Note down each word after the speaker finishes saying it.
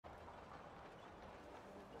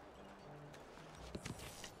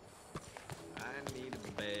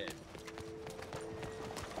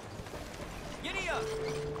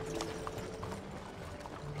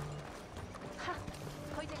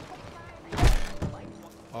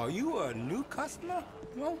Are you a new customer?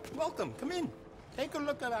 Well, welcome. Come in. Take a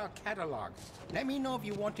look at our catalog. Let me know if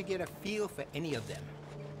you want to get a feel for any of them.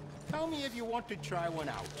 Tell me if you want to try one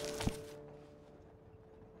out.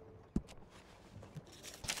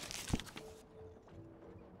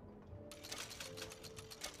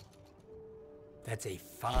 That's a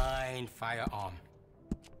fine firearm.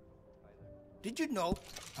 Did you know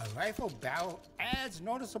a rifle barrel adds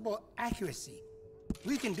noticeable accuracy?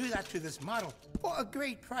 We can do that to this model for a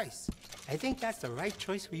great price. I think that's the right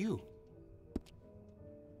choice for you.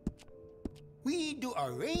 We do a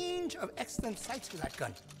range of excellent sights for that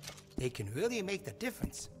gun. They can really make the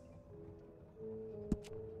difference.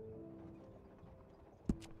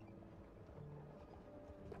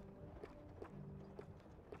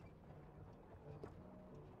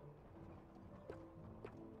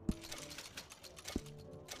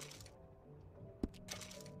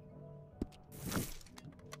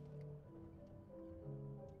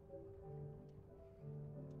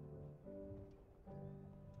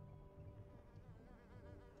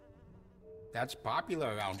 That's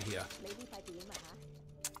popular around here.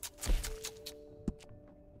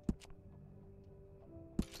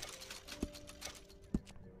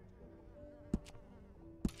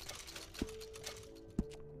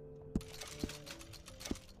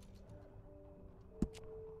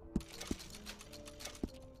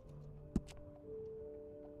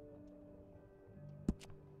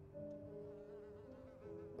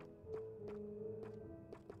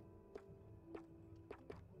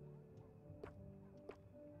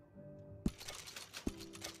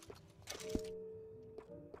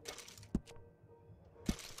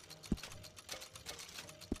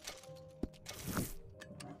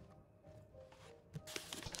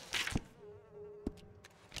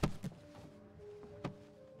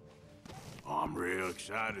 I'm real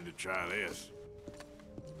excited to try this.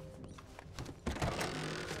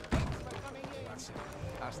 That's it.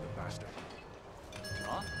 That's the bastard.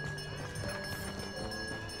 Huh?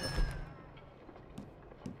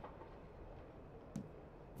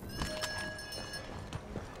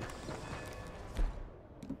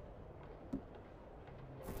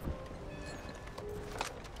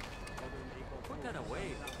 Put that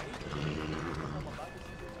away.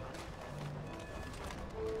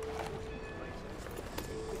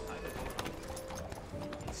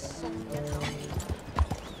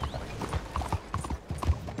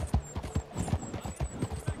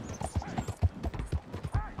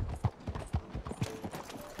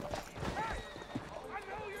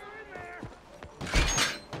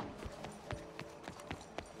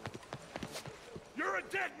 You're a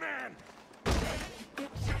dead man!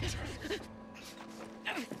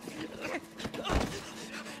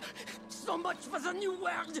 So much for the new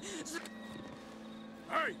world!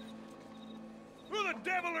 Hey! Who the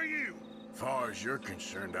devil are you? Far as you're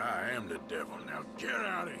concerned, I am the devil. Now get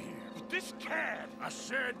out of here. This cad! I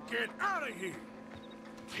said get out of here!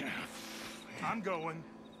 I'm going.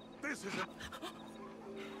 This isn't...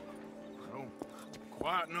 I don't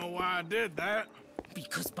quite know why I did that.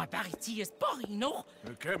 Because barbarity is boring, no?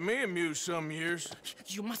 It kept me amused some years.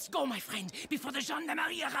 You must go, my friend, before the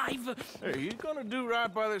gendarmerie arrive. Hey, you gonna do right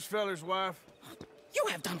by this feller's wife? You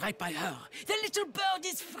have done right by her. The little bird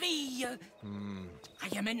is free.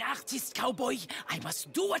 I am an artist, cowboy. I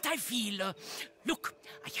must do what I feel. Look,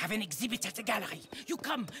 I have an exhibit at the gallery. You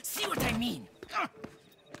come, see what I mean.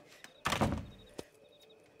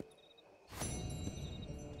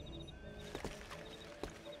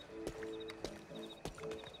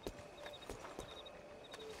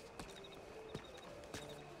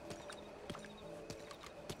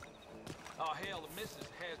 Oh, hell, the missus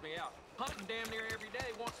has me out. Hunting damn near every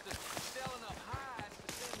day, wants to sell enough hides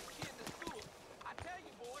to send the kid to school. I tell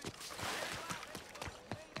you, boys,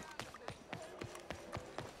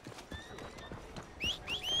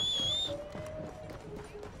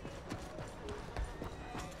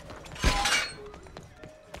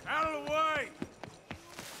 Out of the way!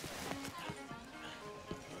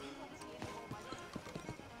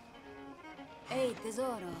 Hey,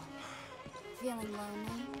 Tesoro. Feeling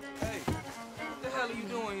lonely? Hey, what the hell are you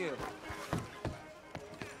doing here?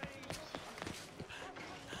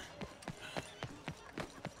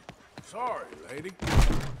 Sorry, lady. Oops.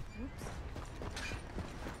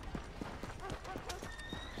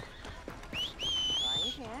 Right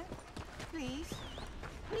here. Please.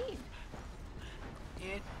 Please.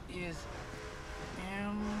 It is...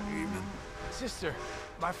 Evening. Sister,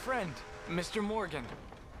 my friend, Mr. Morgan.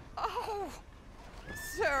 Oh,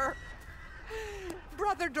 sir.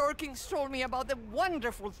 Brother Dorkins told me about the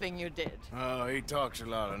wonderful thing you did. Oh, he talks a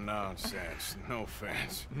lot of nonsense. No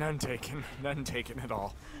offense. None taken at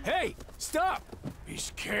all. Hey, stop!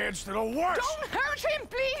 These kids to the worst! Don't hurt him,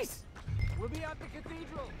 please! We'll be at the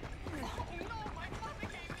cathedral. Oh, no, my mother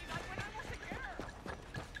gave me that when I was a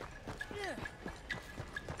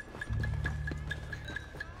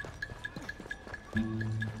girl.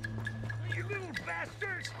 You little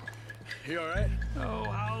bastards! You alright? Oh,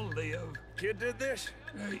 I'll live. Kid did this?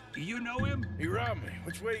 You know him? He robbed me.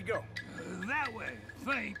 Which way you go? That way,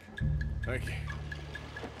 think. Thank you.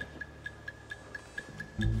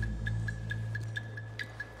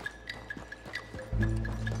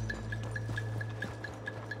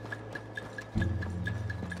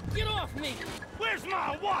 Get off me! Where's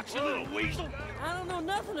my watch, you little weasel? I don't know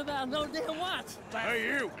nothing about no damn watch. Hey,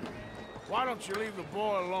 you! Why don't you leave the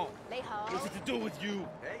boy alone? What's it to do with you?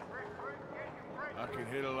 I can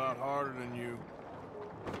hit a lot harder than you.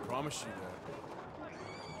 I promise you that.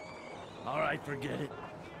 All right, forget it.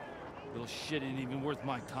 Little shit ain't even worth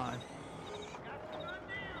my time.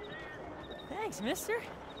 Thanks, mister.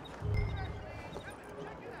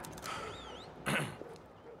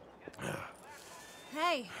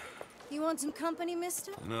 Hey, you want some company,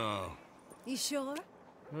 mister? No. You sure?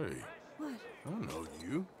 Hey, What? I don't know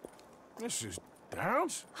you. This is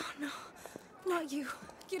Downs? Oh, no. Not you.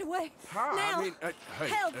 Get away. How? Now. I mean, hey,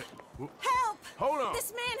 Help! wh- Help! Hold on.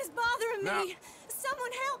 This man is bothering Now- me.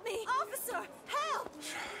 Someone help me. Officer, help!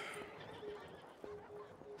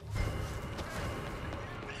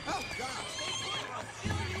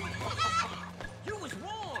 You was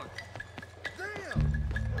warned. Damn!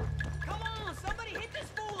 Come on, somebody hit this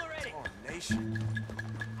fool already. Oh, nation.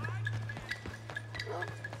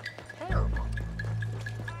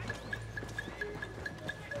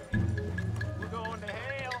 We're going to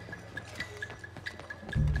hell.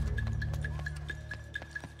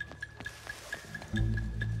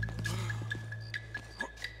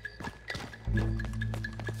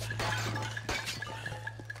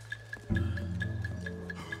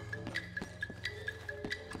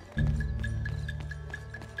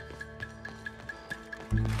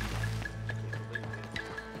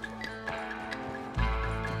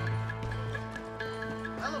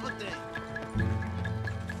 Hell of a day.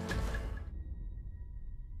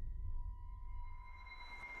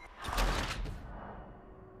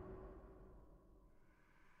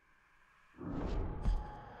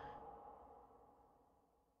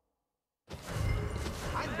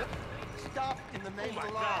 Stop in the name of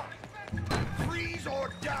the law. Freeze or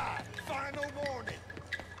die. Final warning.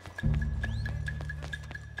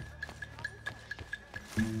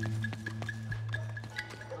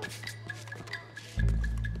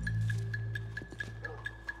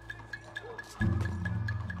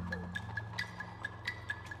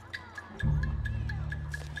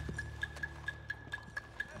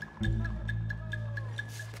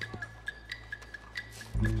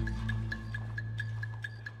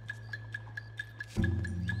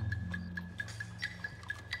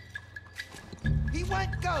 He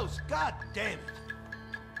went ghost. God damn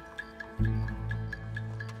it.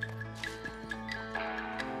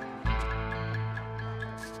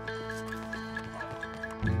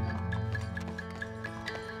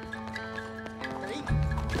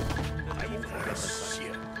 I won't forget this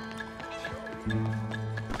shit.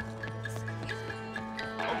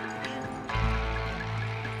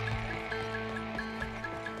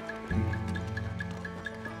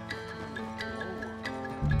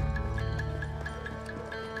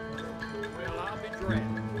 Well, I'll be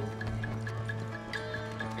dreading.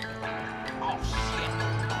 Oh, shit.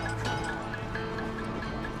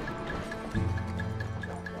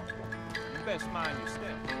 You best mind your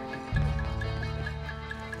step.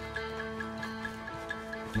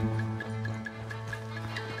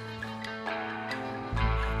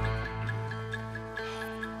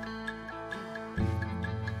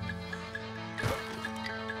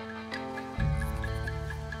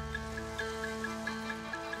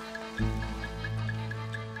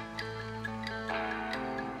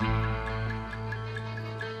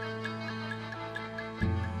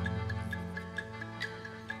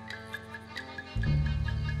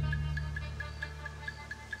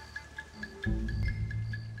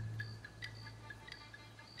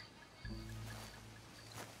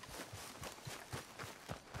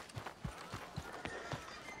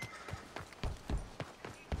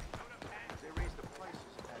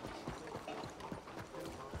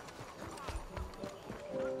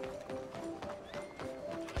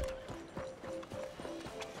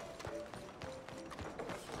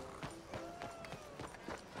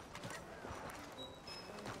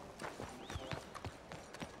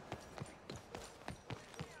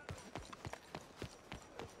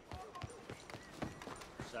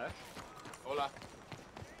 Sir? Hola.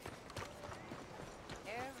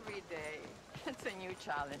 Every day, it's a new new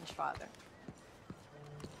challenge, Father.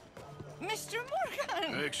 Mr.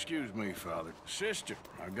 Morgan! Excuse me, Father. Sister,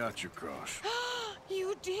 I got your cross.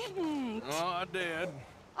 You didn't! Oh, I did.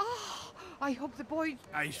 Oh, I hope the boy...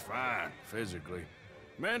 He's fine, physically.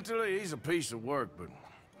 Mentally, he's a piece of work, but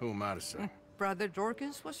who am I to say? Brother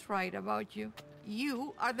Dorkins was right about you.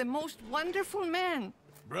 You are the most wonderful man.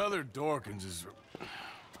 Brother Dorkins is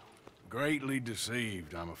greatly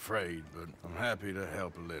deceived, I'm afraid, but I'm happy to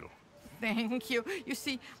help a little. Thank you. You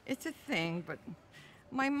see, it's a thing, but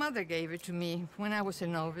my mother gave it to me when I was a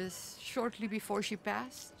novice, shortly before she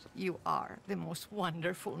passed. You are the most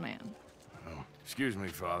wonderful man. Oh, excuse me,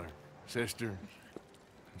 Father. Sister,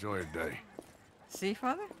 enjoy your day. See,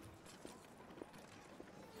 Father?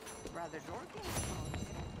 Brother Dorkins.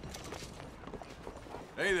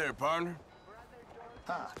 Hey there, partner.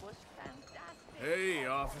 Brother Dorkins was fantastic. Hey,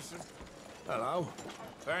 officer. Hello.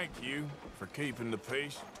 Thank you for keeping the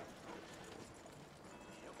peace.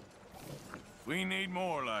 We need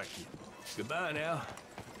more like you. Goodbye now.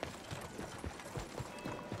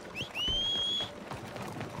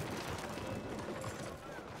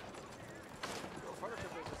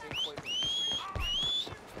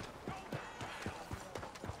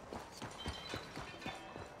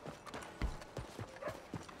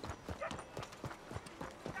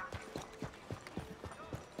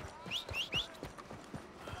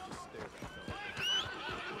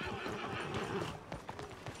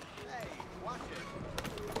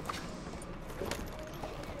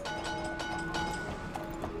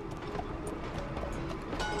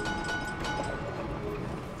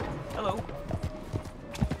 Hello.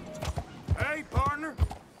 Hey, partner.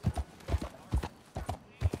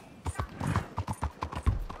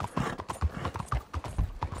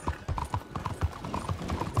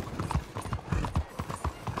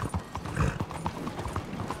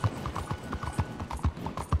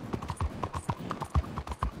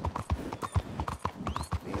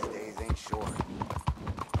 These days ain't short.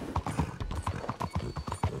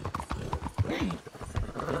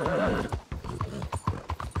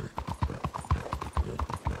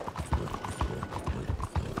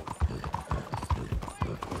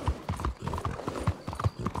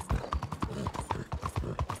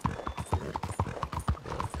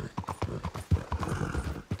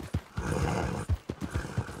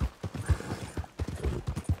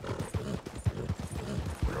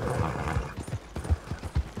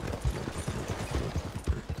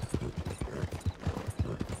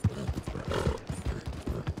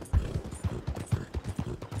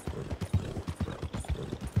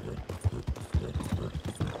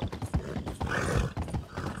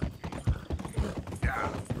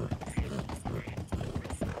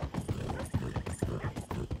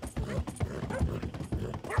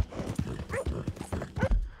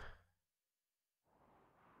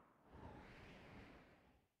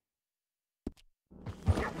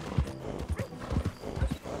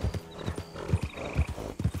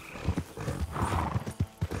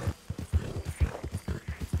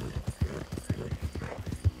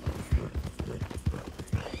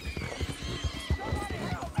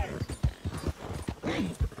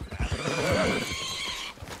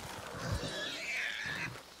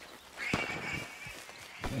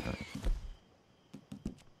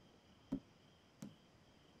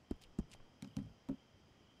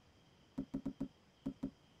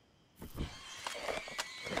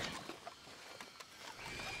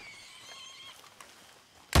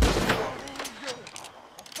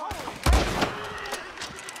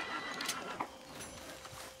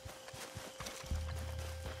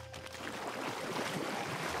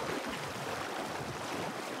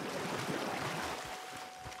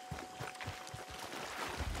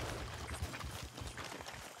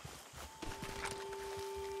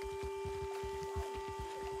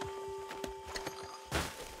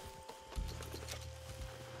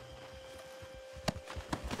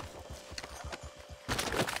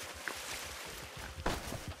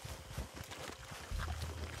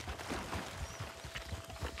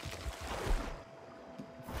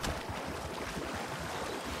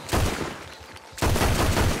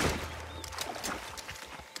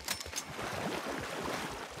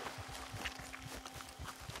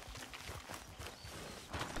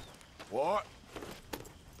 What?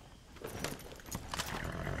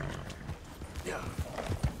 Yeah.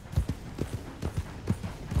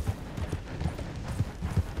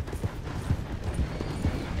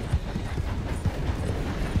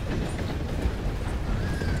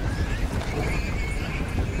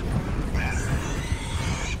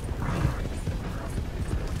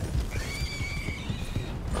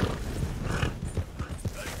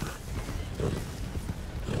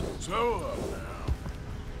 So,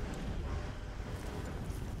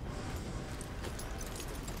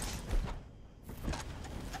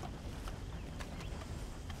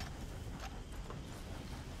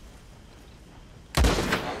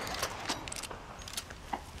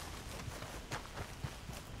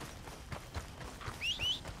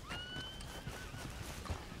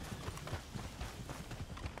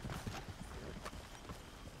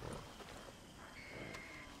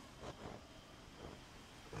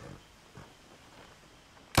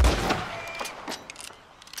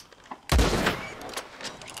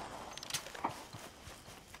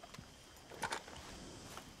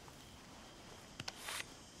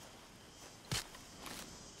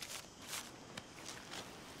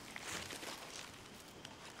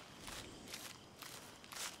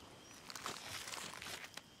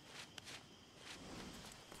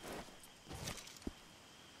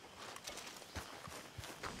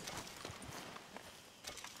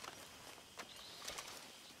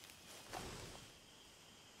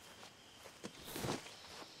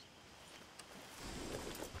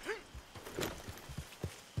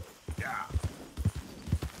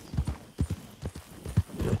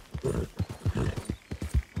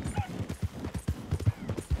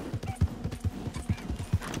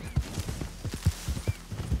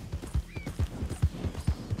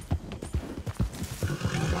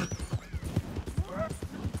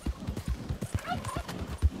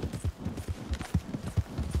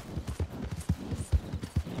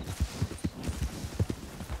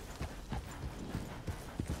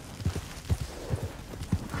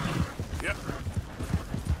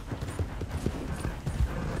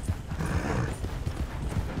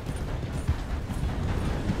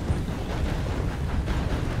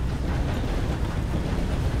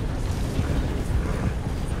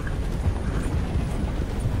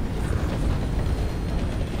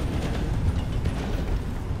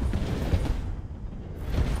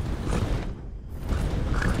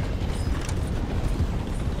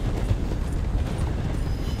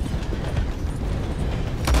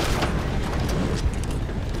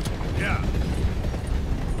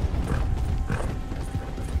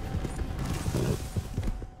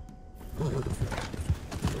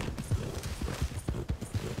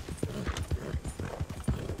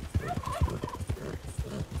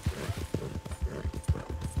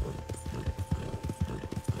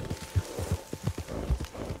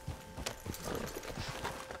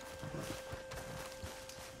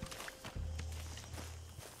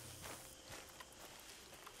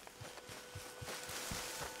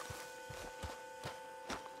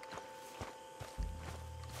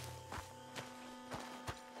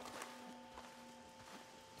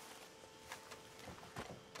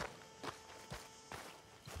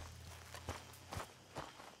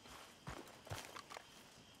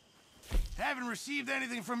 haven't received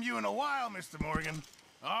anything from you in a while, Mr. Morgan.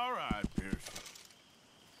 All right, Pierce.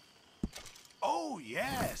 Oh,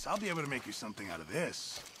 yes. I'll be able to make you something out of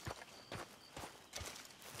this.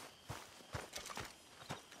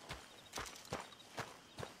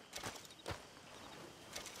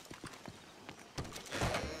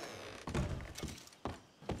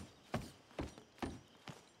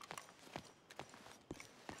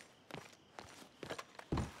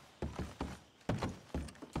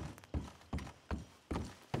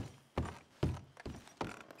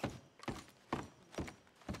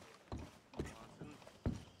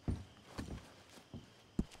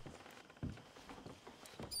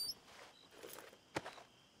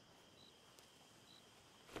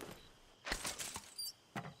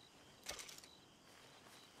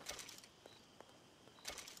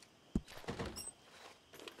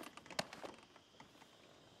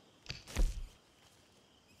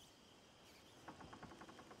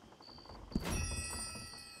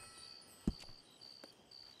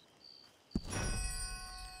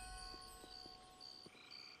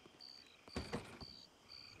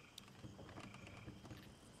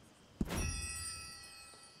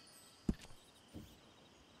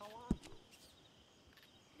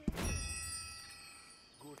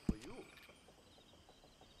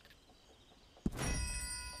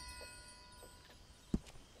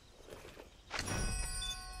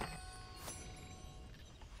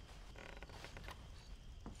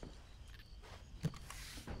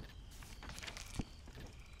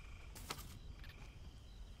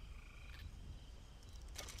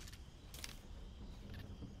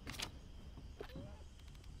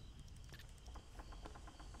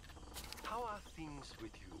 How are things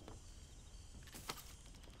with you?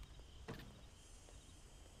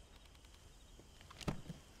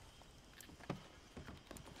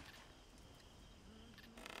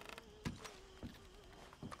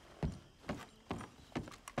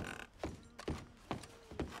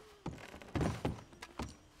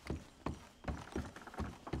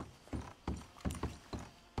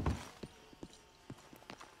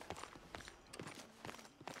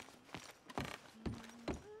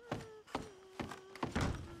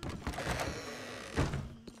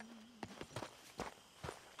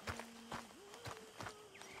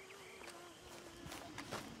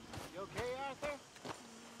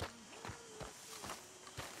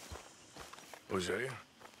 Hosea?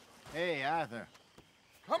 Hey, Arthur.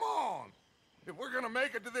 Come on! If we're gonna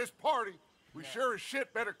make it to this party, we sure as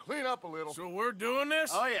shit better clean up a little. So we're doing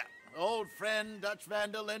this? Oh, yeah. Old friend Dutch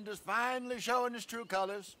Van der Linde's finally showing his true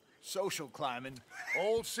colors. Social climbing.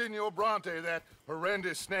 Old Senor Bronte, that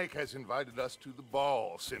horrendous snake, has invited us to the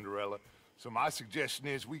ball, Cinderella. So my suggestion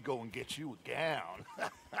is we go and get you a gown.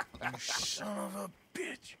 You son of a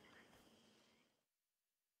bitch.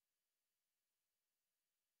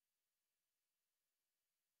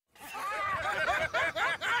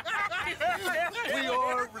 We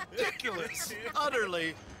are ridiculous.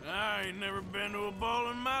 Utterly. I ain't never been to a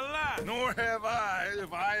ball in my life. Nor have I,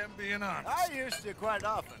 if I am being honest. I used to quite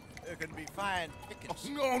often. There can be fine pickings.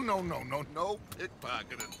 No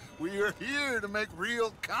pickpocketing. We are here to make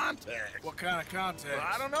real contact. What kind of contact? Well,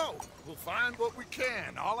 I don't know. We'll find what we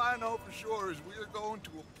can. All I know for sure is we are going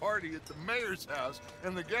to a party at the mayor's house,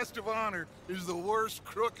 and the guest of honor is the worst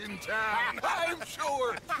crook in town. I'm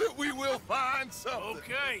sure that we will find something.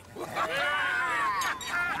 Okay.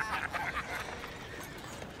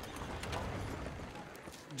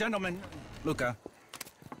 Gentlemen, Luca,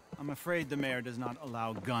 I'm afraid the mayor does not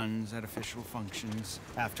allow guns at official functions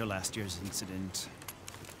after last year's incident.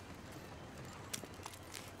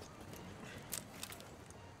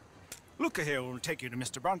 Luca here will take you to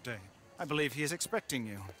Mr. Bronte. I believe he is expecting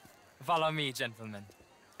you. Follow me, gentlemen.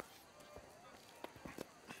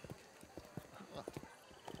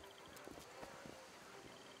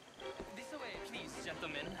 This way, please,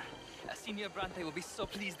 gentlemen. Senor Bronte will be so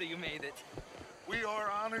pleased that you made it. We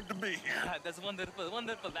are honored to be here. That's wonderful,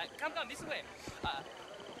 wonderful. Come this way.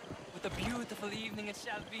 What a beautiful evening it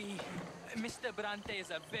shall be. Mr. Bronte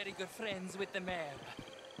is very good friends with the mayor.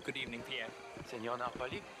 Good evening, Pierre. Senor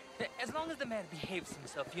Napoli? As long as the mayor behaves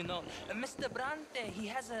himself, you know. Mr. Bronte, he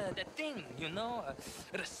has that thing, you know,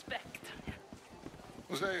 respect.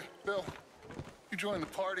 Hosea, Bill, you join the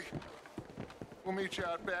party. We'll meet you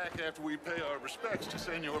out back after we pay our respects to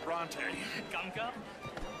Senor Bronte. Come.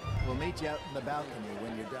 We'll meet you out in the balcony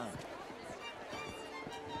when you're done.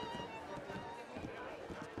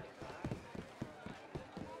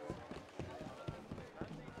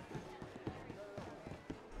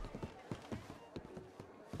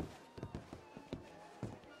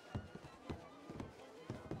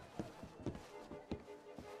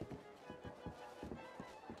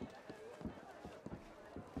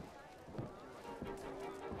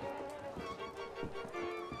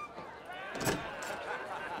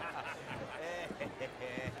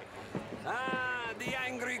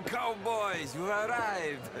 Yes, you've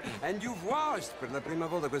arrived. And you've washed per la prima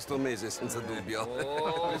volta questo mese, senza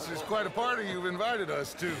dubbio. This is quite a party you've invited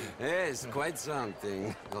us to. Yes, quite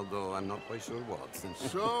something. Although I'm not quite sure what.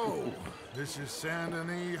 So, this is Saint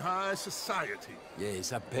Denis High Society.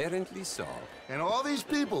 Yes, apparently so. And all these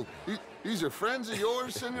people, these are friends of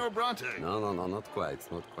yours, Senor Bronte? No, not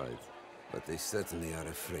quite, not quite. But they certainly are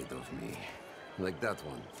afraid of me. Like that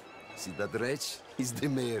one. See that wretch? He's the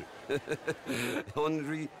mayor.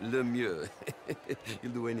 Henri Lemieux.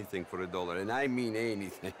 He'll do anything for $1, and I mean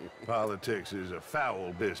anything. Politics is a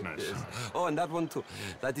foul business. Yes. Oh, and that one too.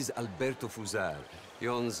 That is Alberto Fusar. He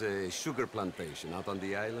owns a sugar plantation out on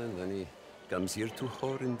the island, and he comes here to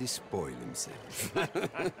whore and despoil himself.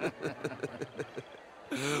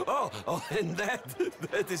 Oh, and that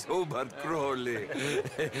is Hobart Crawley,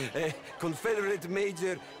 a Confederate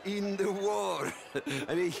major in the war.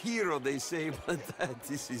 I mean, a hero, they say, but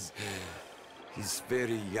that is his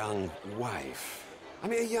very young wife. I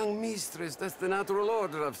mean, a young mistress, that's the natural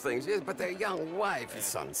order of things, yes, but a young wife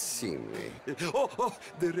is unseemly. Oh,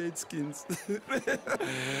 the Redskins.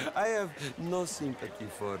 I have no sympathy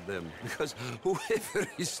for them, because whoever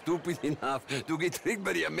is stupid enough to get tricked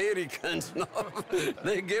by the Americans, no,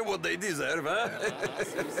 they get what they deserve, huh?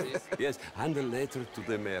 Yes, and a letter to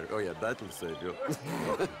the mayor. Oh, yeah, that'll save you.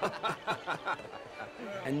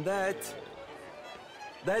 And that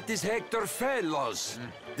is Hector Fellows,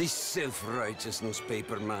 this self-righteous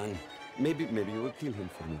newspaper man. Maybe you will kill him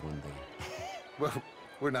for me one day. Well,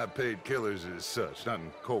 we're not paid killers as such, not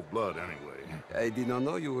in cold blood anyway. I did not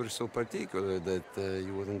know you were so particular that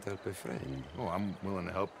you wouldn't help a friend. Oh, I'm willing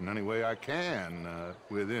to help in any way I can,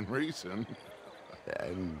 within reason.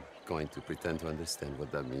 I'm going to pretend to understand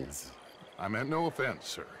what that means. I meant no offense,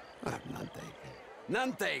 sir. None taken.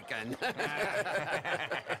 None taken!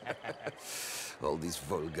 All these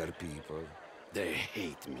vulgar people, they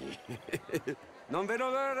hate me. Non vedo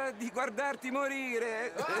l'ora di guardarti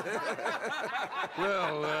morire.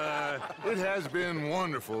 Well, it has been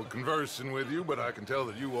wonderful conversing with you, but I can tell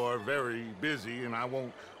that you are very busy, and I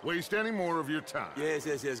won't waste any more of your time. Yes.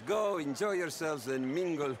 Go, enjoy yourselves, and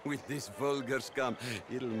mingle with this vulgar scum.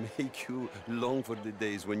 It'll make you long for the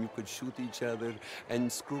days when you could shoot each other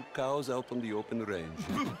and screw cows out on the open range.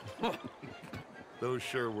 Those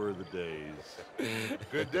sure were the days.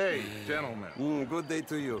 Good day, gentlemen. Good day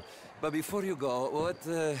to you. But before you go, what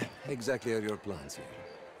exactly are your plans here?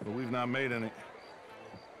 Well, we've not made any...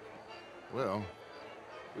 Well,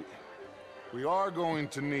 we are going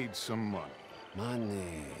to need some money.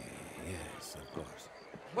 Money, yes, of course.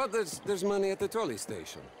 Well, there's money at the trolley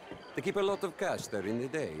station. They keep a lot of cash there in the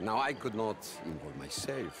day. Now, I could not involve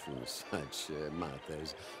myself in such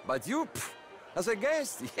matters. But you, as a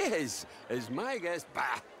guest, yes, as my guest,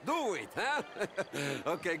 bah, do it, huh?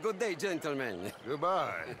 Okay, good day, gentlemen.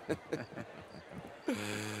 Goodbye.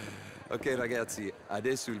 Ok, ragazzi,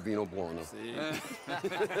 adesso il vino buono. Sì.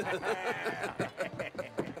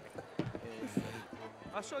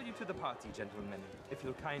 I'll show you to the party, gentlemen, if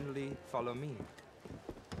you'll kindly follow me.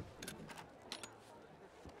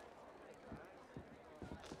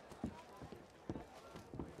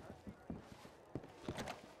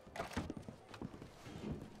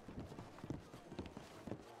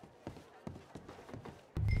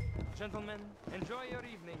 Gentlemen, enjoy your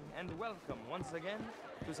evening and welcome once again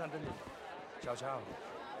to Saint Denis. Ciao, ciao.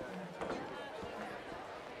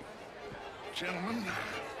 Gentlemen,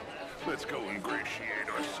 let's go ingratiate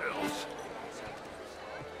ourselves.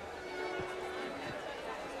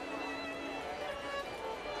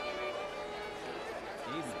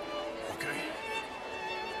 Okay.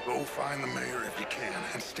 Go find the mayor if you can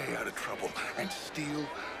and stay out of trouble. And steal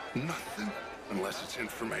nothing unless it's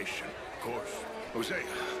information. Of course. Hosea,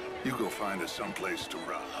 you go find us someplace to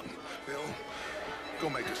rob. Bill, go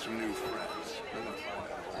make us some new friends. We're gonna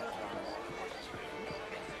find out.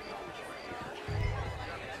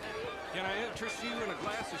 Can I interest you in a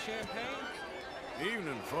glass of champagne?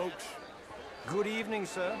 Evening, folks. Good evening,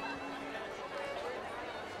 sir.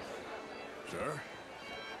 Sir?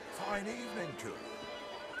 Fine evening to you.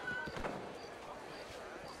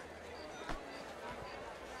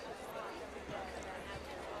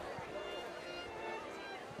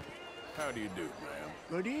 How do you do, ma'am?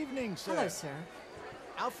 Good evening, sir. Hello, sir.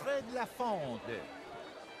 Alfred Lafonte.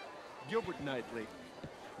 Gilbert Knightley.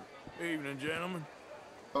 Evening, gentlemen.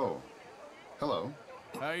 Oh, hello.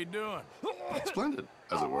 How you doing? Splendid,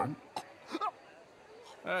 as it were.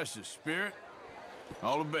 That's the spirit.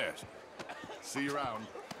 All the best. See you around.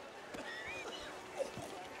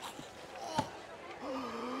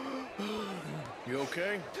 You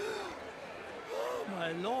okay? Oh,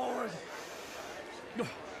 my lord.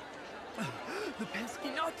 The pesky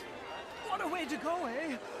nut. What a way to go,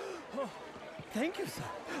 eh? Oh, thank you, sir.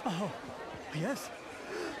 Oh, yes.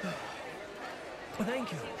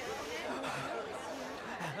 Thank you.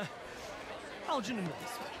 Algernon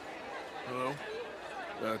Wisp. Hello.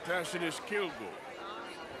 Tacitus Gilded.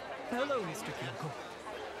 Hello, Mr. Kilgo.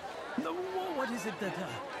 No, what is it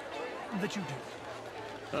that you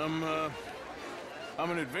do? I'm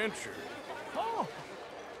an adventurer. Oh,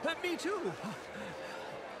 me too.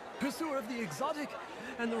 Pursuer of the exotic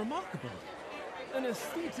and the remarkable. An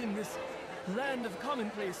aesthete in this land of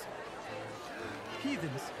commonplace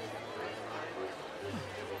heathens.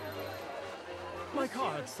 My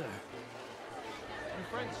card, sir. I'm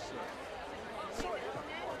French, sir. Sorry,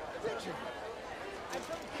 attention.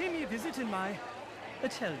 Pay me a visit in my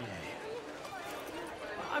atelier.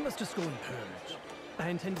 I must just go and purge. I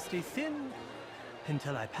intend to stay thin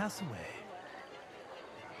until I pass away.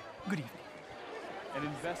 Good evening. An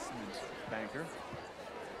investment, banker.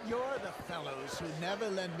 You're the fellows who never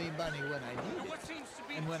lend me money when I need it.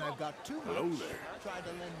 And when I've got too much, Hello there. try to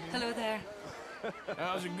lend me Hello there.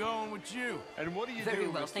 How's it going with you? And what do you Very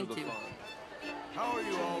do, well, Mr. thank you. LaFont? How are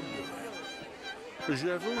you all doing?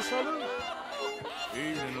 Je vous salue.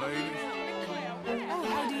 Evening, ladies. Oh,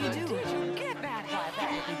 how do you do? Did you get that? Why,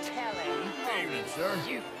 that didn't tell him. Evening, sir.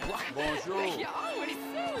 You, Bonjour. You're always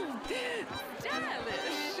so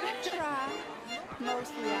stylish. I try.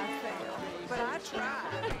 Mostly I fail, but I try.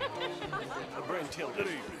 Brent Gilded. Good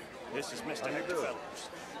evening. This is Mr. Hector Fellows.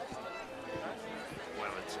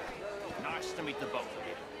 Well, it's nice to meet the both of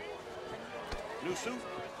you. New suit?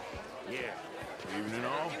 Yeah. Evening,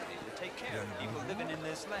 all. To take care of people living in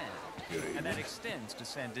this land. Good evening. And that extends to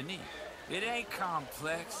Saint Denis. It ain't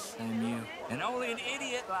complex, Samuel. And only an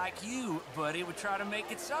idiot like you, buddy, would try to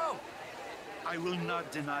make it so. I will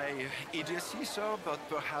not deny idiocy, sir, but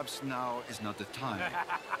perhaps now is not the time.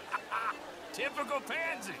 Typical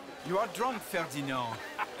pansy. You are drunk, Ferdinand.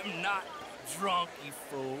 I'm not drunk, you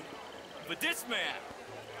fool. But this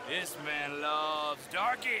man loves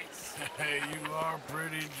darkies. Hey, you are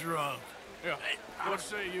pretty drunk. Yeah, what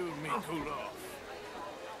say you and me cool off?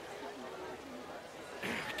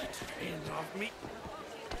 Get your hands off me.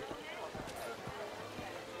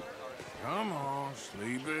 Come on,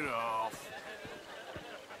 sleep it off.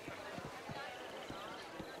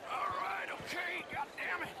 All right, okay,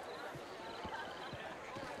 goddammit.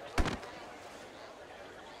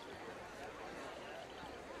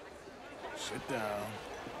 Sit down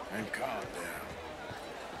and calm down.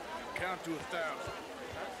 Count to 1,000.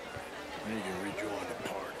 Then you can rejoin the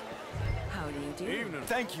party. How do you do? Evening.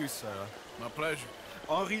 Thank you, sir. My pleasure.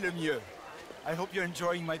 Henri Lemieux. I hope you're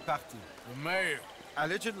enjoying my party. The mayor.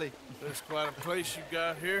 Allegedly. That's quite a place you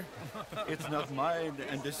got here. It's not mine,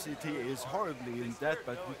 and the city is horribly in debt,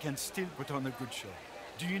 but we can still put on a good show.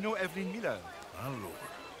 Do you know Evelyn Miller? My lord.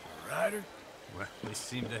 Ryder? Well, we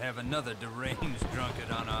seem to have another deranged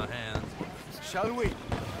drunkard on our hands. Shall we?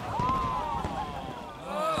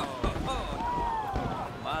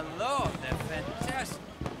 My lord, they're fantastic.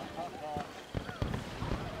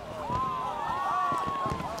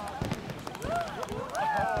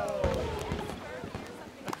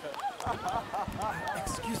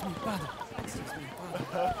 Excuse me, pardon.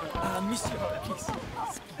 Monsieur, please.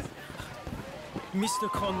 Mr.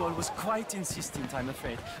 Cornwall was quite insistent, I'm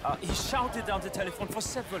afraid. He shouted down the telephone for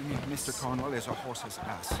several minutes. Mr. Cornwall is a horse's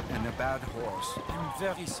ass, and a bad horse. I'm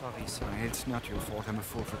very sorry, sir. It's not your fault. I'm a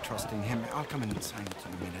fool for trusting him. I'll come in and sign it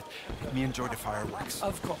in a minute. Let me enjoy the fireworks.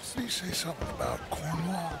 Of course. Did he say something about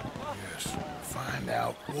Cornwall? Yes. Find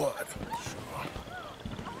out what. Sure.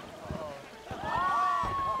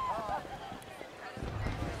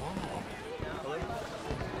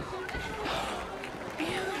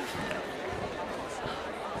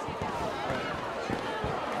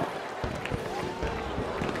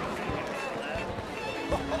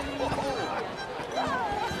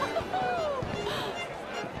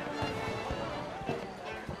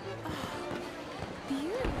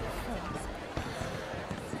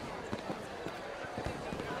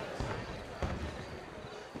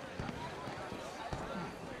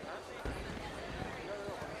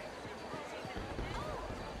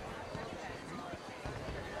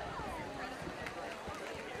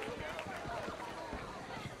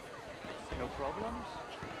 No problems?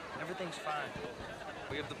 Everything's fine.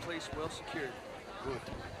 We have the place well secured. Good.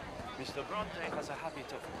 Mr. Bronte has a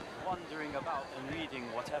habit of wandering about and reading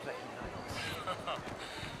whatever he likes.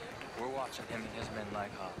 We're watching him and his men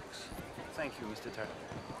like hawks. Thank you, Mr. Turner.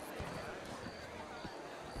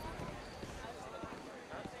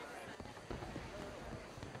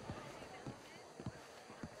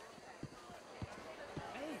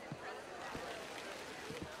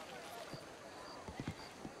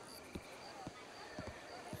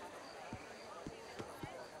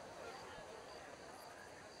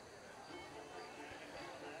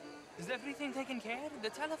 Is everything taken care of? The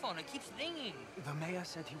telephone, it keeps ringing. The mayor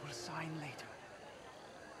said he will sign later.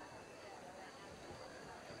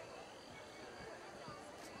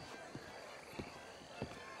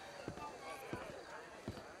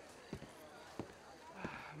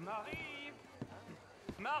 Marie!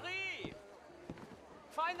 Marie!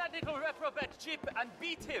 Find that little reprobate Jip and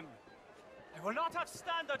beat him. I will not have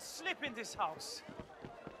standards slip in this house.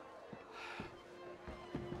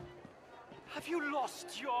 Have you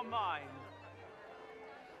lost your mind?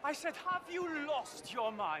 I said, have you lost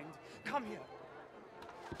your mind? Come here.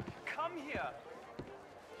 Come here.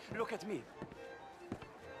 Look at me.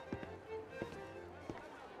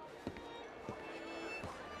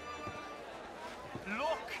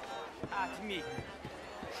 Look at me.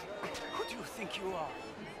 Who do you think you are?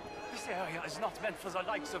 This area is not meant for the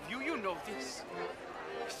likes of you. You know this.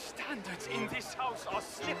 Standards in this house are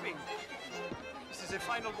slipping. This is a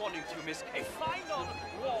final warning to you, miss. A final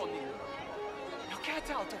warning. Now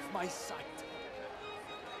get out of my sight.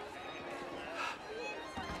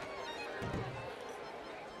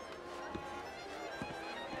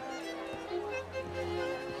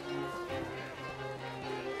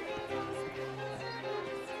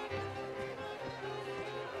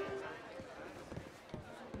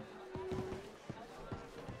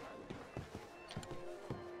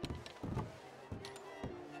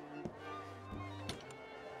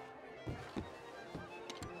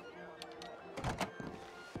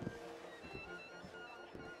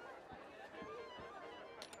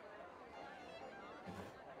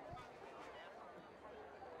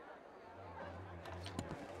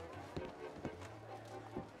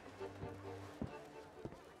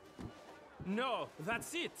 No,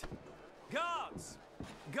 that's it! Guards!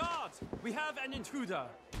 Guards! We have an intruder!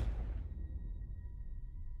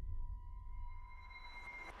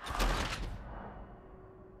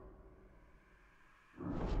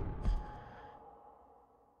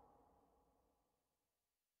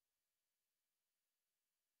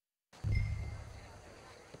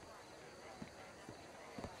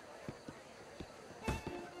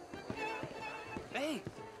 Hey!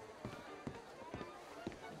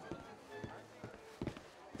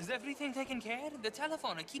 Is everything taken care of? The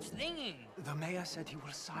telephone, it keeps ringing. The mayor said he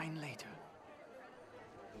will sign later.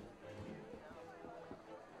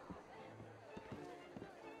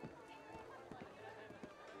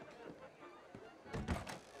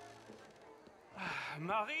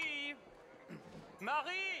 Marie!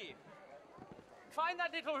 Marie! Find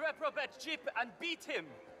that little reprobate Jip and beat him.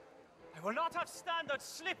 I will not have standards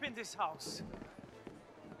slip in this house.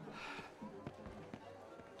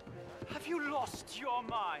 Have you lost your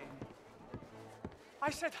mind?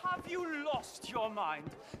 I said, have you lost your mind?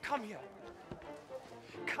 Come here.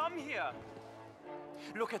 Come here.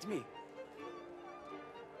 Look at me.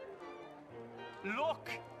 Look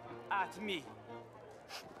at me.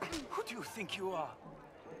 Who do you think you are?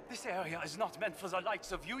 This area is not meant for the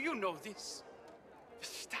likes of you. You know this. The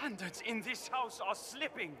standards in this house are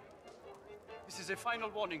slipping. This is a final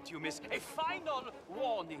warning to you, miss. A final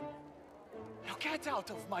warning. Now get out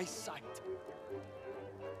of my sight.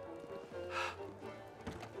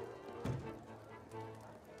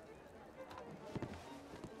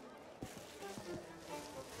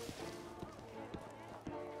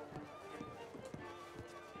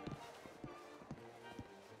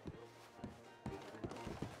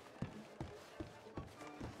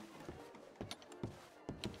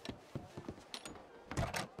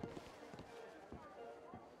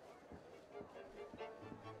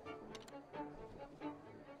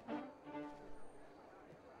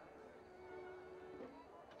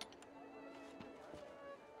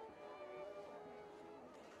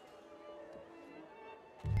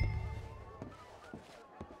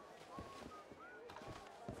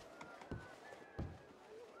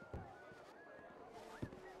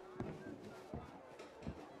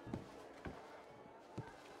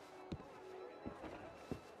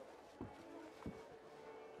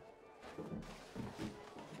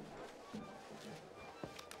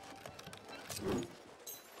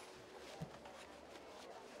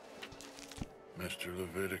 Mr.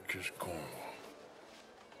 Leviticus Cornwall.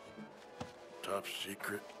 Top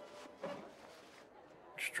secret.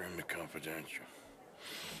 Extremely confidential.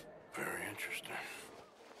 Very interesting.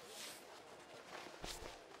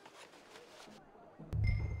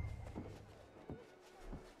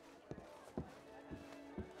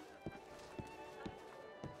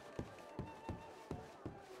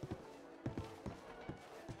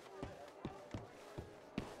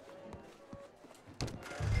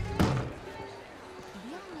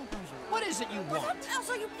 What is it you want? What else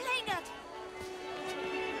are you playing at?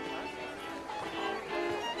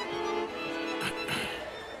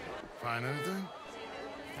 find anything?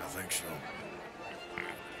 I think so.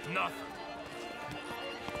 Nothing.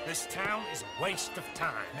 This town is a waste of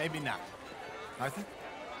time. Maybe not. Arthur?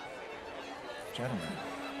 Gentlemen,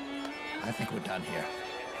 I think we're done here.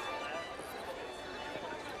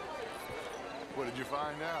 What did you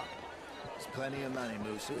find out? There's plenty of money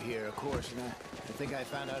moves through here, of course, and I think I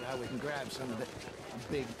found out how we can grab some of it.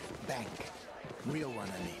 A big bank. Real one,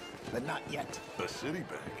 I mean. But not yet. A city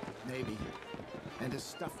bank? Maybe. And a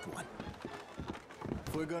stuffed one.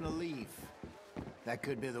 If we're gonna leave, that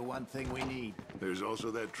could be the one thing we need. There's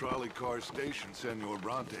also that trolley car station Senor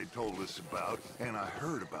Bronte told us about, and I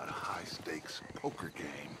heard about a high-stakes poker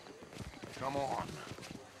game. Come on.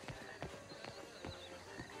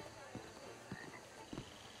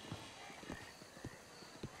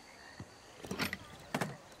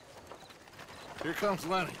 Here comes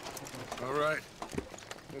Lenny. All right,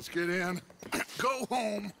 let's get in. Go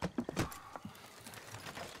home.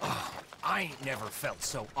 I ain't never felt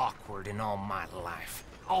so awkward in all my life.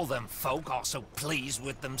 All them folk all so pleased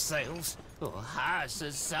with themselves. Oh, high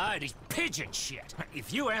society's pigeon shit.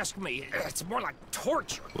 If you ask me, it's more like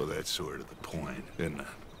torture. Well, that's sort of the point, isn't it?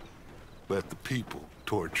 Let the people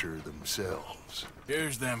torture themselves.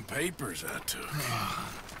 Here's them papers I took.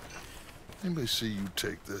 Anybody see you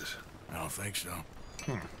take this? I don't think so.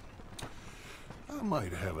 I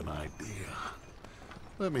might have an idea.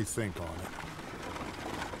 Let me think on it.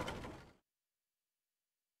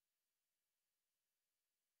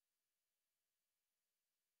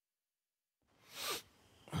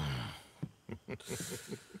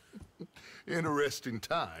 Interesting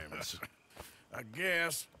times. I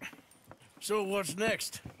guess. So what's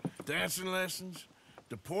next? Dancing lessons?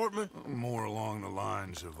 Deportment? More along the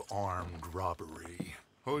lines of armed robbery.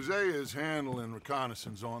 Hosea is handling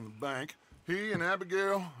reconnaissance on the bank. He and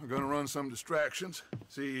Abigail are gonna run some distractions,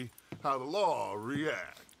 see how the law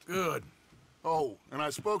reacts. Good. Oh, and I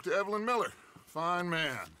spoke to Evelyn Miller. Fine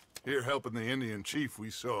man. Here helping the Indian chief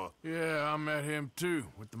we saw. Yeah, I met him too,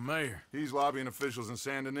 with the mayor. He's lobbying officials in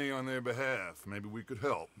Saint Denis on their behalf. Maybe we could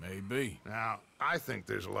help. Maybe. Now, I think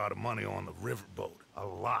there's a lot of money on the riverboat. A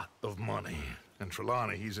lot of money. And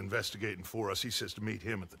Trelawney, he's investigating for us. He says to meet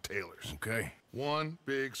him at the Taylor's. Okay. One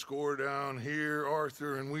big score down here,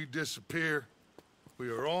 Arthur, and we disappear. We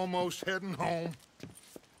are almost heading home.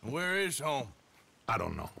 Where is home? I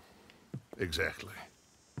don't know. Exactly.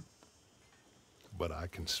 But I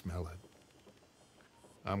can smell it.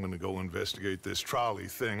 I'm gonna go investigate this trolley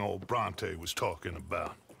thing old Bronte was talking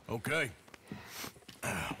about. Okay.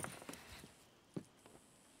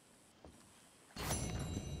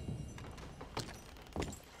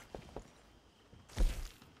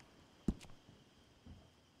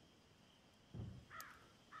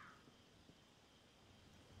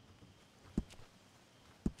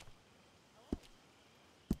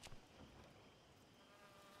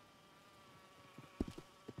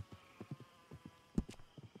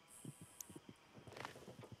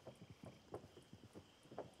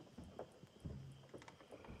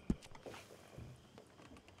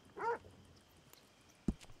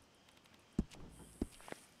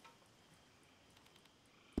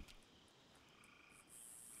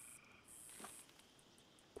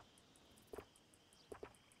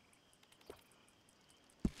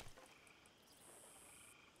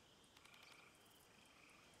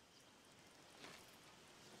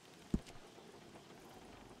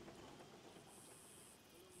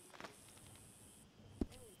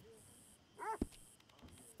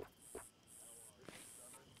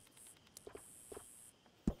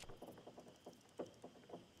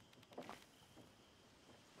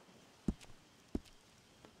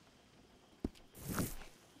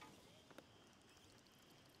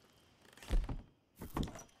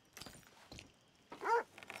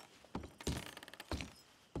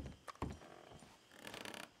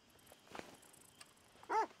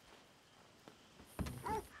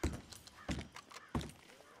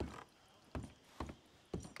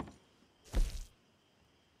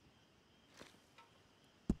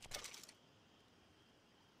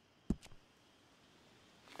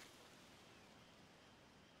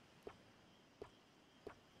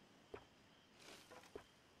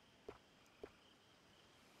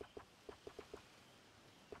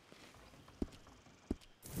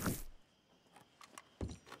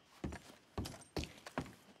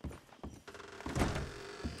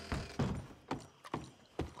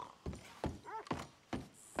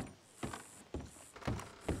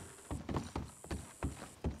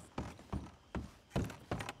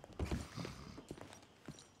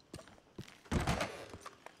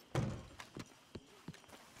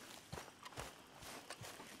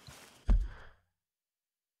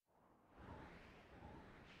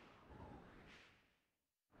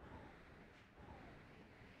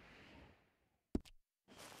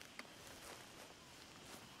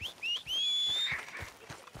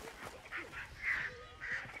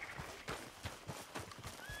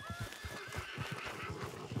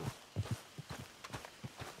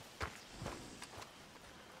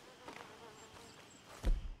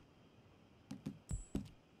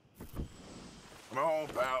 on,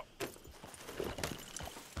 pal.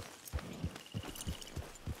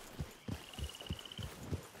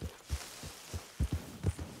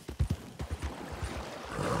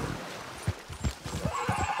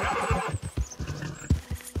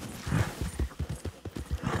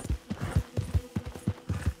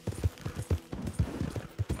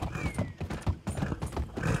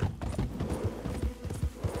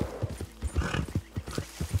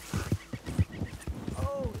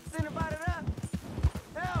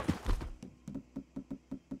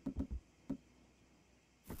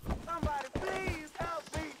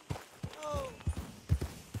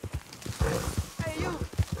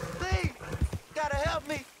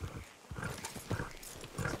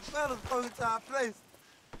 Fellas broke into our place.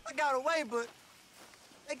 I got away, but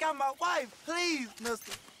they got my wife. Please,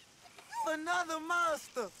 mister. You another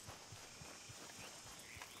monster.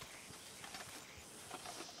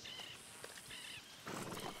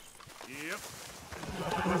 Yep.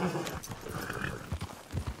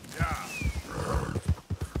 Yeah.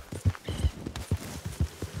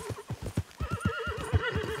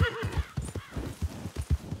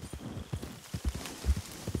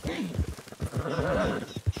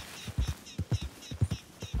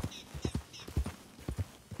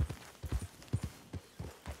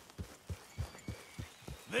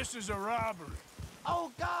 This is a robbery.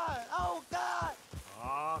 Oh, God! Oh, God!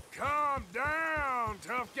 Aw, calm down,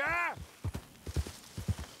 tough guy.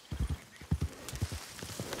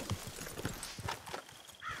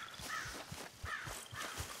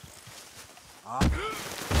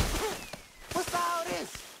 What's all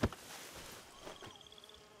this?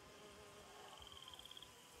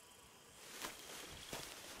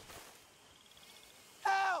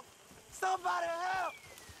 Help! Somebody help!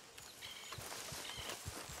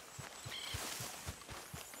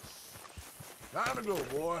 Time to go,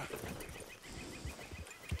 boy.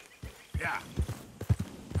 Yeah.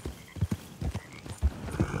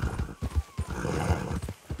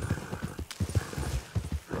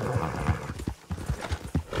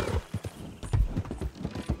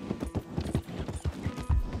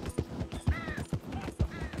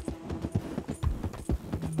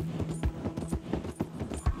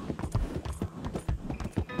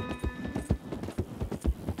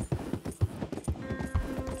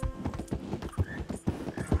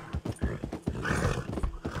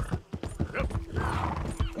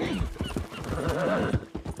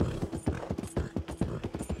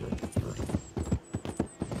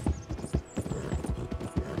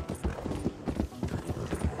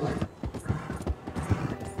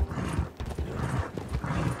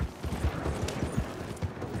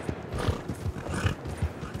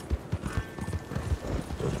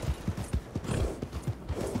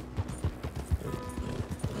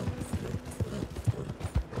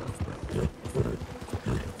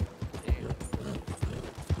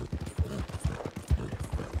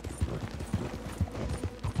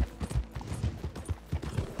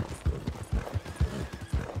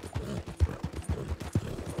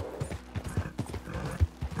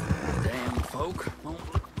 Folk.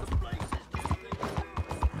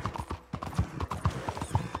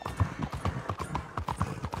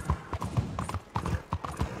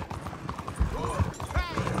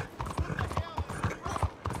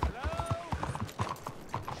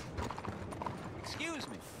 Excuse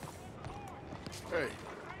me. Hey,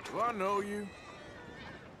 do I know you?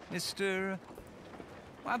 Mr.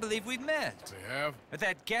 I believe we've met. We have? At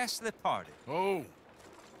that ghastly party. Oh,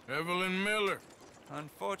 Evelyn Miller.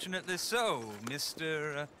 Unfortunately so,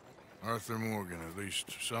 Mr. Arthur Morgan, at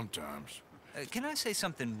least sometimes. Can I say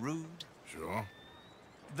something rude? Sure.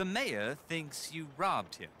 The mayor thinks you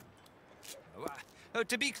robbed him.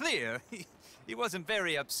 To be clear, he wasn't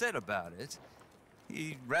very upset about it.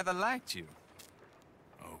 He rather liked you.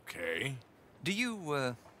 Okay. Do you,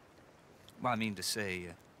 well, I mean to say,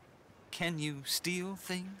 can you steal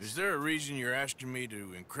things? Is there a reason you're asking me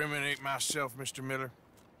to incriminate myself, Mr. Miller?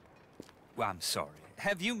 Well, I'm sorry.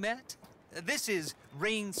 Have you met? This is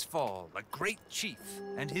Rains Fall, a great chief,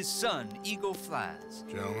 and his son, Eagle Flies.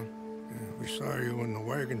 Gentlemen, we saw you in the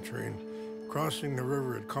wagon train crossing the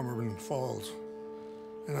river at Cumberland Falls.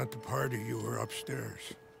 And at the party, you were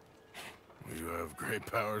upstairs. You have great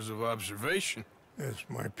powers of observation. Yes,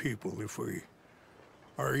 my people, if we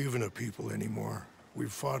are even a people anymore.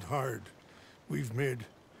 We've fought hard. We've made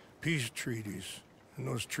peace treaties, and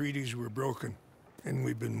those treaties were broken. And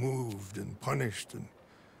we've been moved and punished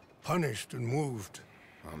and moved.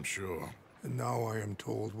 I'm sure. And now I am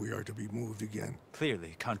told we are to be moved again.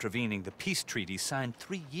 Clearly contravening the peace treaty signed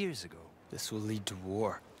 3 years ago. This will lead to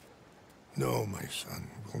war. No, my son,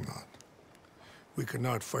 it will not. We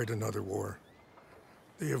cannot fight another war.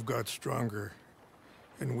 They have got stronger,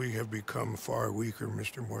 And we have become far weaker,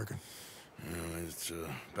 Mr. Morgan. Well, it's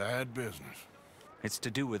bad business. It's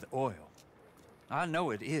to do with oil. I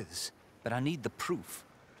know it is, but I need the proof.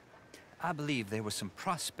 I believe there were some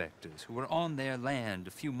prospectors who were on their land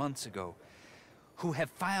a few months ago who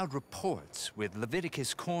have filed reports with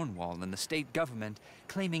Leviticus Cornwall and the state government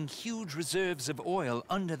claiming huge reserves of oil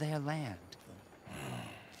under their land.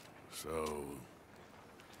 So,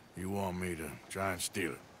 you want me to try and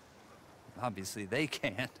steal it? Obviously they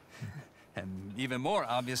can't. And even more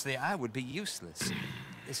obviously, I would be useless.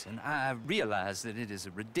 Listen, I realize that it is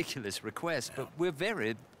a ridiculous request, but we're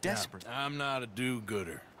very desperate. Now, I'm not a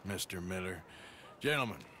do-gooder, Mr. Miller.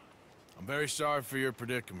 Gentlemen, I'm very sorry for your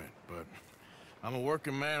predicament, but I'm a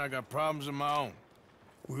working man. I got problems of my own.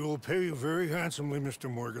 We will pay you very handsomely, Mr.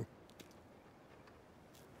 Morgan.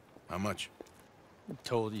 How much? I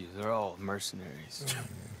told you, they're all mercenaries.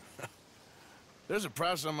 There's a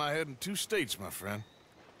price on my head in 2 states, my friend.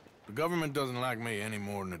 The government doesn't like me any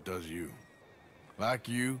more than it does you. Like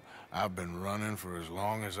you, I've been running for as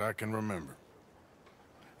long as I can remember.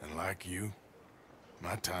 And like you,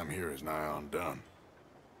 my time here is nigh undone.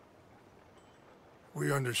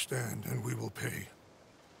 We understand, and we will pay.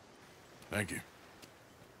 Thank you.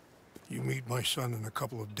 You meet my son in a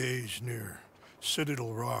couple of days near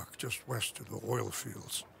Citadel Rock, just west of the oil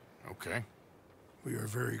fields. Okay. We are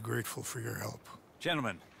very grateful for your help.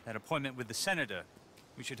 Gentlemen, that appointment with the senator.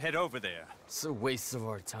 We should head over there. It's a waste of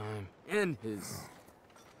our time. And his.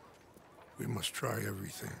 We must try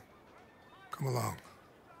everything. Come along.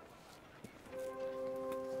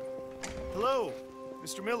 Hello,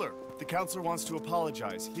 Mr. Miller. The counselor wants to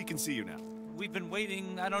apologize. He can see you now. We've been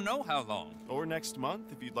waiting I don't know how long. Or next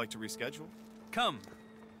month, if you'd like to reschedule. Come.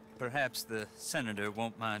 Perhaps the senator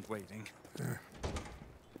won't mind waiting.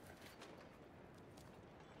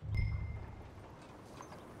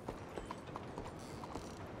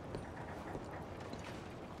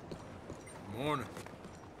 Morning.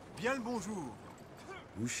 Bien le bonjour.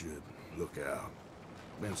 You should look out.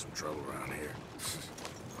 Been some trouble around here.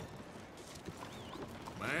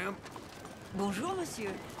 Ma'am? Bonjour,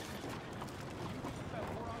 monsieur.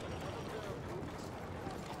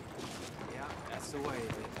 Yeah, that's the way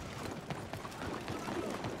of it.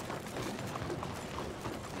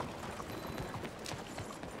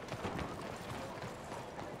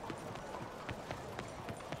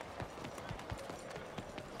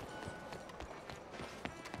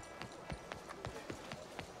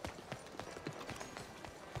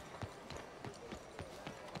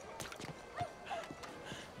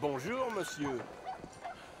 Bonjour, monsieur.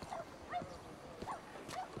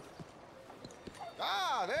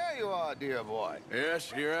 Ah, there you are, dear boy.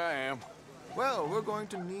 Yes, here I am. Well, we're going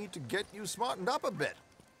to need to get you smartened up a bit.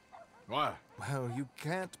 Why? Well, you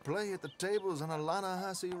can't play at the tables on a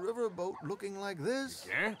Lannahechee riverboat looking like this.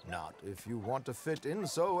 You can't? Not if you want to fit in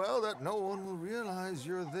so well that no one will realize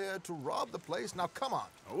you're there to rob the place. Now, come on.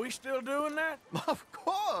 Are we still doing that? Of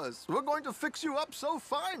course. We're going to fix you up so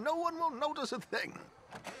fine no one will notice a thing.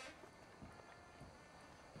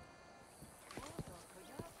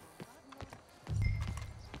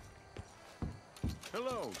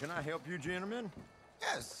 Hello, can I help you, gentlemen?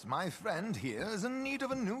 Yes, my friend here is in need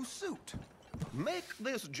of a new suit. Make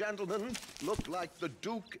this gentleman look like the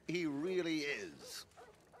Duke he really is.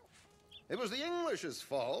 It was the English's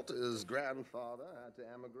fault his grandfather had to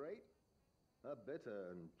emigrate. A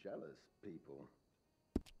bitter and jealous people.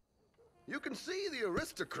 You can see the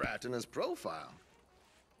aristocrat in his profile.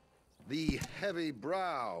 The heavy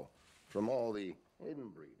brow from all the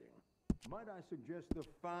inbreeding. Might I suggest the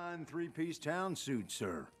fine three-piece town suit,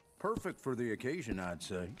 sir? Perfect for the occasion, I'd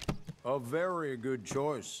say. A very good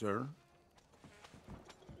choice, sir.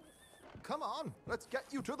 Come on, let's get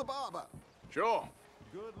you to the barber. Sure.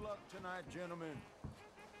 Good luck tonight, gentlemen.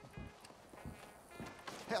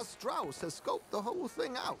 Herr Strauss has scoped the whole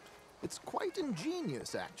thing out. It's quite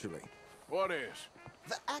ingenious, actually. What is?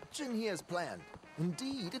 The action he has planned.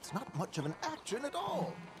 Indeed, it's not much of an action at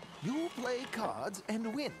all. You play cards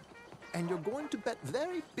and win. And you're going to bet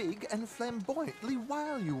very big and flamboyantly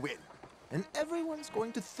while you win. And everyone's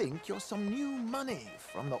going to think you're some new money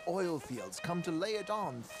from the oil fields come to lay it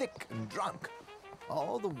on thick and drunk.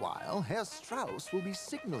 All the while, Herr Strauss will be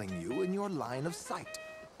signaling you in your line of sight.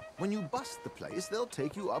 When you bust the place, they'll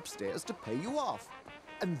take you upstairs to pay you off.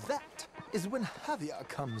 And that is when Javier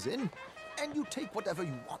comes in, and you take whatever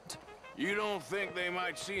you want. You don't think they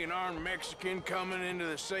might see an armed Mexican coming into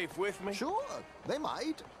the safe with me? Sure, they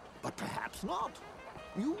might, but perhaps not.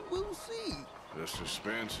 You will see. The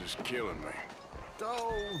suspense is killing me.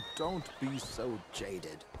 Oh, don't be so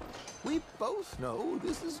jaded. We both know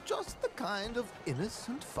this is just the kind of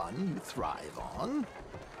innocent fun you thrive on.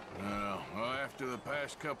 Well, after the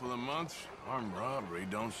past couple of months, armed robbery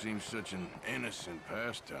don't seem such an innocent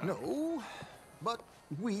pastime. No, but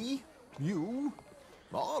we, you,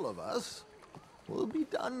 all of us, will be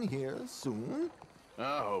done here soon.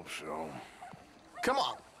 I hope so. Come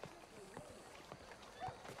on.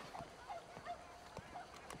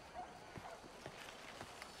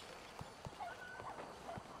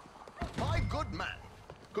 My good man,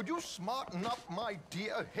 could you smarten up my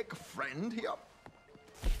dear hick friend here?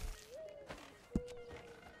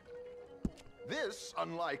 This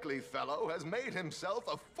unlikely fellow has made himself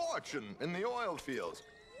a fortune in the oil fields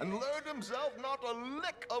and learned himself not a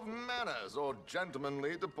lick of manners or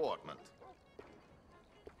gentlemanly deportment.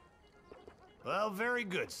 Well, very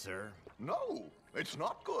good, sir. No, it's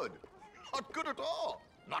not good. Not good at all.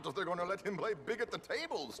 Not if they're going to let him play big at the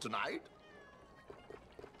tables tonight.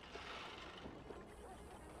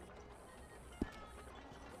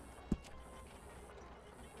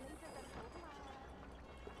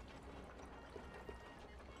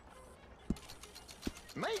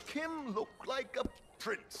 Make him look like a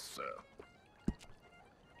prince, sir.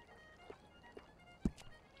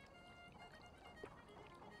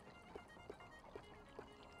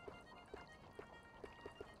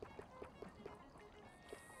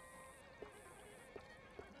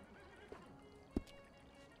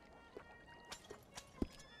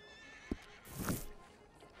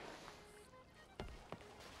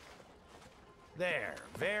 There,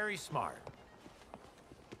 very smart.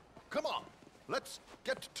 Come on, let's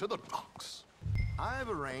get to the docks. I've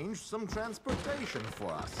arranged some transportation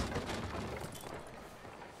for us.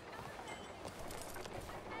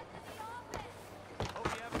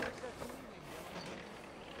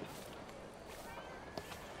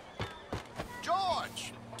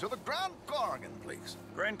 George, to the Grand Corrigan, please.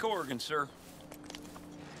 Grand Corrigan, sir.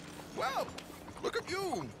 Well, look at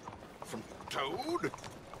you. From Toad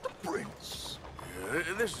to Prince.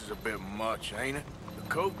 Yeah, this is a bit much, ain't it? The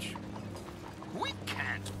coach? We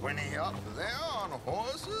can't whinny up there on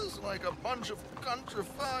horses like a bunch of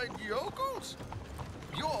countrified yokels.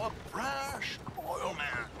 You're a brash oil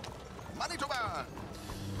man. Money to burn.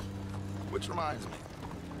 Which reminds me,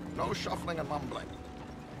 no shuffling and mumbling.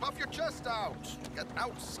 Puff your chest out. Get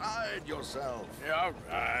outside yourself. Yeah, all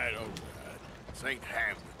right. This ain't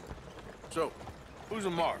Hampton. So, who's a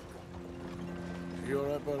mark? Is he all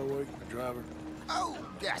right, by the way, the driver? Oh,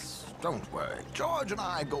 yes, don't worry. George and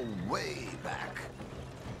I go way back.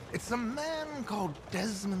 It's a man called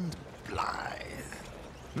Desmond Blythe.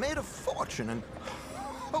 Made a fortune in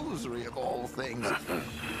hosiery of all things.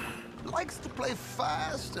 Likes to play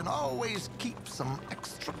fast and always keep some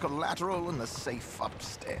extra collateral in the safe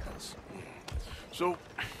upstairs. So,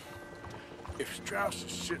 if Strauss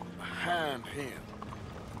is sitting behind him,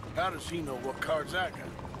 how does he know what cards I got?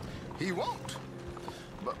 He won't.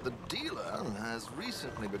 But the dealer has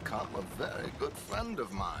recently become a very good friend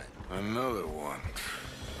of mine. Another one.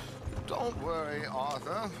 Don't worry,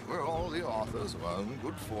 Arthur. We're all the authors of our own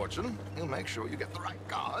good fortune. He'll make sure you get the right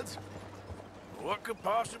cards. What could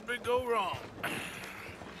possibly go wrong?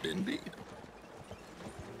 Indeed.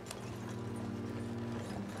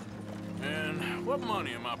 And what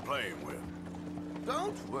money am I playing with?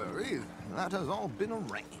 Don't worry. That has all been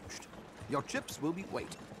arranged. Your chips will be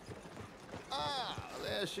waiting. Ah,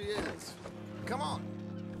 there she is. Come on.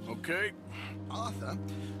 Okay. Arthur,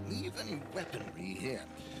 leave any weaponry here.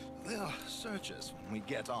 They'll search us when we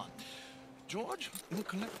get on. George, we'll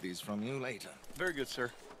collect these from you later. Very good,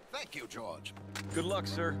 sir. Thank you, George. Good luck,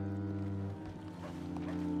 sir.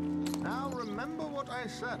 Now remember what I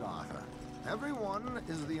said, Arthur. Everyone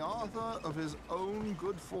is the author of his own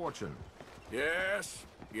good fortune. Yes,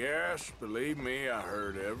 believe me, I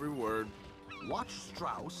heard every word. Watch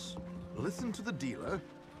Strauss, listen to the dealer,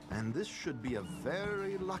 and this should be a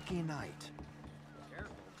very lucky night.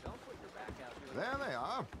 Careful, don't put your back out here. There they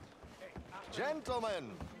are.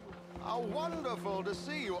 Gentlemen, how wonderful to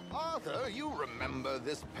see you. Arthur, you remember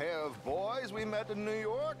this pair of boys we met in New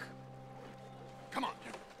York? Come on.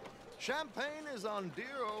 Champagne is on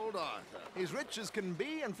dear old Arthur. He's rich as can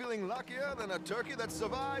be and feeling luckier than a turkey that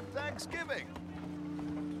survived Thanksgiving.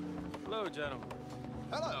 Hello, gentlemen.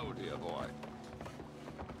 Hello, dear boy.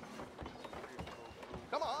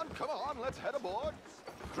 Come on, let's head aboard.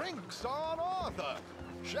 Drinks on Arthur.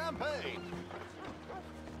 Champagne.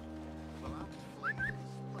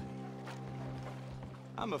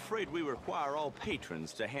 I'm afraid we require all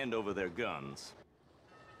patrons to hand over their guns.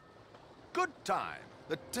 Good time.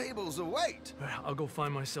 The tables await. I'll go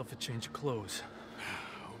find myself a change of clothes.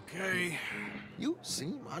 Okay. You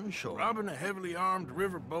seem unsure. Robbing a heavily armed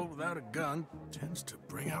riverboat without a gun tends to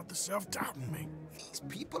bring out the self-doubt in me. These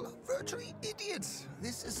people are virtually idiots.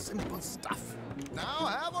 This is simple stuff. Now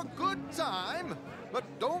have a good time, but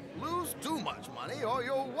don't lose too much money or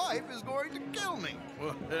your wife is going to kill me.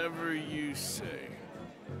 Whatever you say.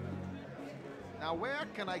 Now where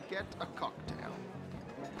can I get a cocktail?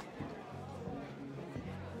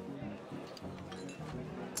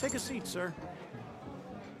 Take a seat, sir.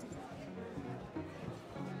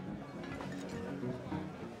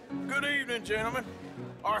 Good evening, gentlemen.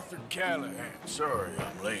 Arthur Callahan. Sorry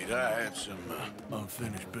I'm late. I had some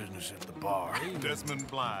unfinished business at the bar. Desmond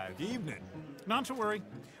Blythe. Evening. Not to worry.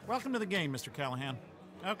 Welcome to the game, Mr. Callahan.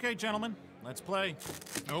 Okay, gentlemen, let's play.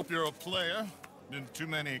 Hope you're a player. Been too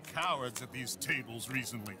many cowards at these tables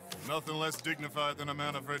recently. Nothing less dignified than a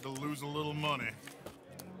man afraid to lose a little money.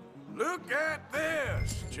 Look at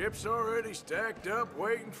this! Chips already stacked up,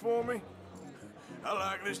 waiting for me. I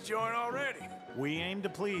like this joint already. We aim to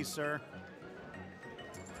please, sir.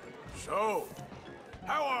 So,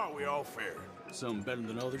 how are we all faring? Some better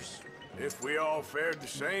than others. If we all fared the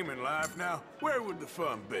same in life now, where would the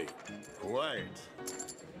fun be? Quite.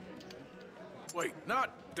 Wait,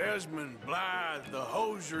 not Desmond Blythe, the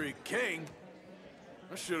hosiery king.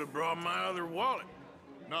 I should have brought my other wallet.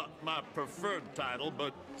 Not my preferred title,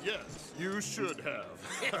 but yes, you should have.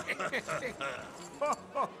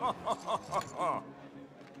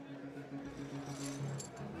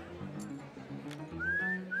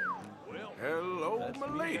 Well, hello, my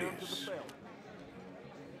ladies.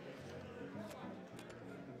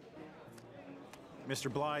 Mr.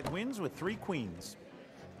 Blythe wins with 3 queens.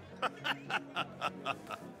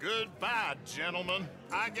 Goodbye, gentlemen.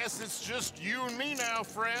 I guess it's just you and me now,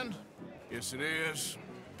 friend. Yes, it is.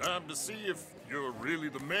 Time to see if you're really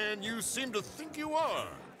the man you seem to think you are.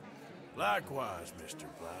 Likewise, Mr.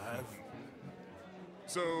 Blythe.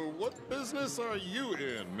 So, what business are you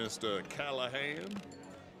in, Mr. Callahan?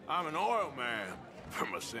 I'm an oil man, for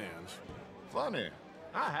my sins. Funny.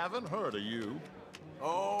 I haven't heard of you.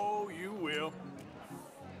 Oh, you will.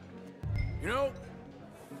 You know,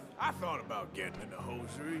 I thought about getting into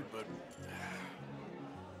hosiery, but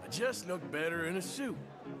I just look better in a suit.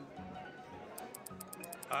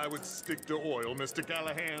 I would stick to oil, Mr.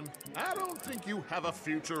 Callahan. I don't think you have a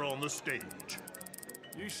future on the stage.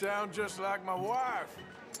 You sound just like my wife.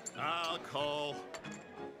 I'll call.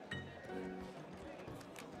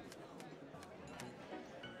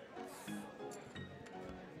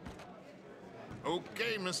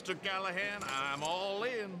 Okay, Mr. Callahan, I'm all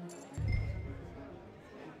in.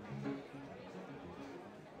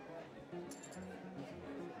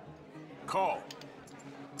 Call.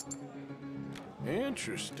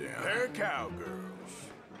 Interesting. They're cowgirls.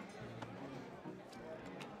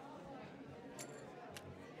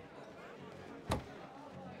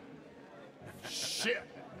 Shit!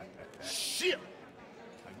 Shit!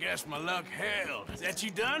 I guess my luck held. Is that you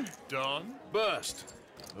done? Done? Bust.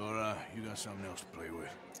 Or, you got something else to play with?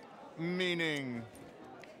 Meaning?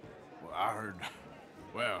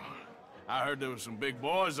 Well, I heard there was some big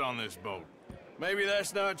boys on this boat. Maybe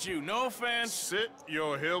that's not you. No offense. Sit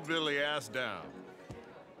your hillbilly ass down.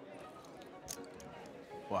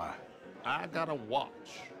 Why? I got a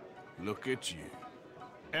watch. Look at you.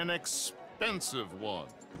 An expensive one.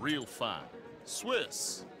 Real fine.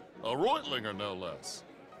 Swiss. A Reutlinger, no less.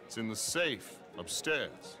 It's in the safe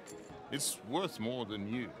upstairs. It's worth more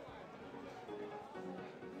than you.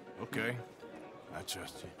 Okay. I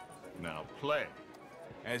trust you. Now play.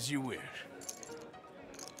 As you wish.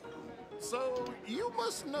 So, you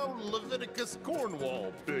must know Leviticus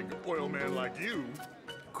Cornwall, big oil man like you.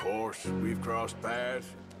 Of course, we've crossed paths.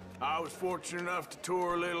 I was fortunate enough to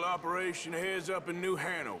tour a little operation of his up in New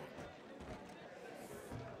Hanover.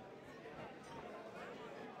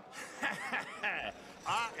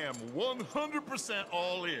 I am 100%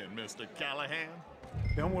 all in, Mr. Callahan.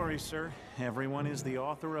 Don't worry, sir. Everyone is the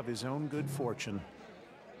author of his own good fortune.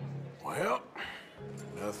 Well,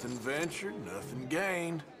 nothing ventured, nothing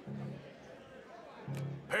gained.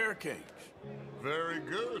 Pear cakes. Very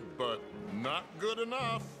good, but not good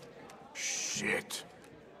enough. Shit.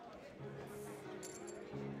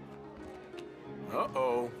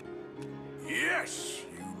 Uh-oh. Yes,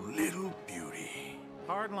 you little beauty.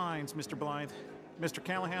 Hard lines, Mr. Blythe. Mr.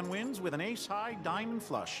 Callahan wins with an ace-high diamond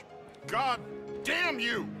flush. God damn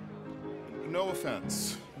you! No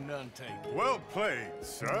offense. None taken. Well played,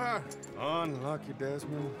 sir. Unlucky,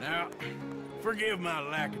 Desmond. Now, forgive my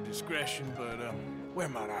lack of discretion, but, where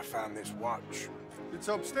might I find this watch? It's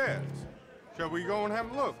upstairs. Shall we go and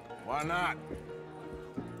have a look? Why not?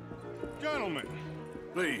 Gentlemen.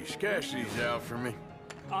 Please, cash these out for me.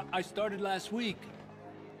 I started last week.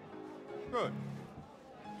 Good.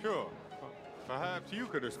 Sure. Perhaps you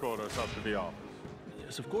could escort us up to the office.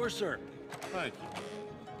 Yes, of course, sir. Thank you.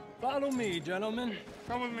 Follow me, gentlemen.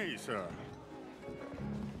 Come with me, sir.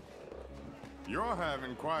 You're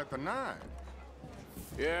having quite the night.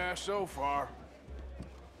 Yeah, so far.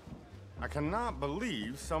 I cannot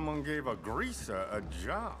believe someone gave a greaser a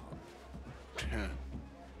job.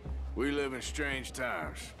 We live in strange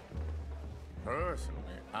times. Personally,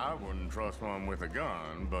 I wouldn't trust one with a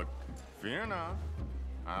gun, but fear not.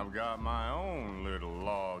 I've got my own little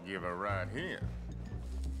lawgiver right here.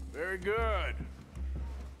 Very good.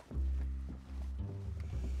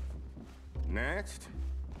 Next,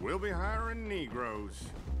 we'll be hiring Negroes.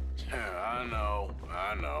 I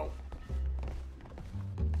know.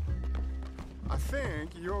 I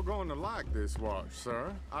think you're going to like this watch,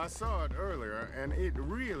 sir. I saw it earlier, and it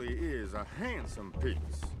really is a handsome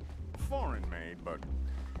piece. Foreign made, but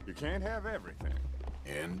you can't have everything.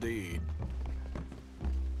 Indeed.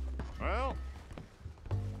 Well,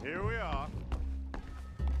 here we are.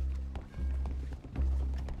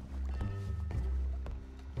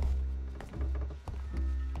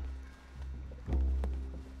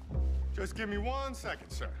 Just give me 1 second,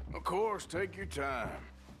 sir. Of course, take your time.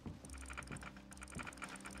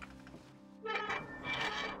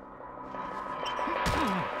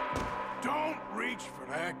 Don't reach for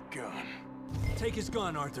that gun. Take his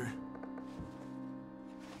gun, Arthur.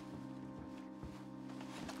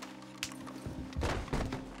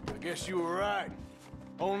 I guess you were right.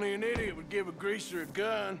 Only an idiot would give a greaser a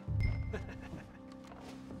gun.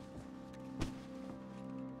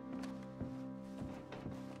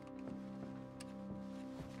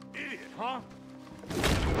 Idiot, huh?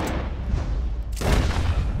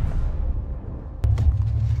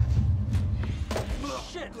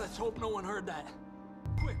 Shit, let's hope no one heard that.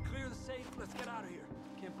 Quick, clear the safe, let's get out of here.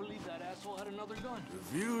 Can't believe that asshole had another gun.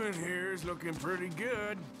 The view in here is looking pretty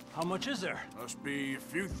good. How much is there? Must be a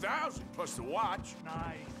few thousand, plus the watch.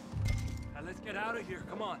 Nice. Now let's get out of here,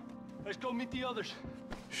 come on. Let's go meet the others.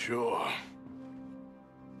 Sure.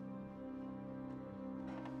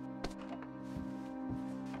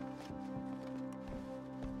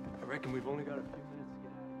 I reckon we've only got a few minutes to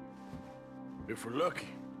get out of here. If we're lucky.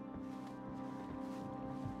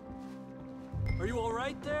 Are you all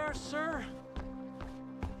right there, sir?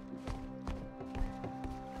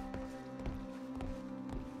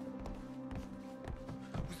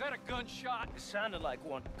 Was that a gunshot? It sounded like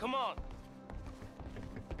one. Come on.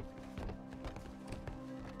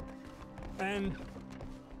 And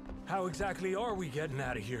how exactly are we getting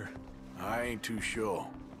out of here? I ain't too sure.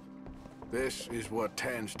 This is what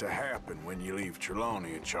tends to happen when you leave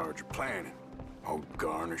Trelawney in charge of planning. Oh,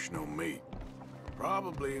 garnish no meat.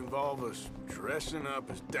 Probably involve us dressing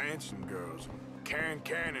up as dancing girls and carrying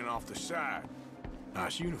cannon off the side.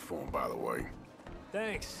 Nice uniform, by the way.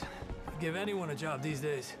 Thanks. I'd give anyone a job these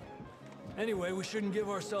days. Anyway, we shouldn't give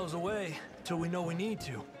ourselves away till we know we need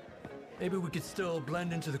to. Maybe we could still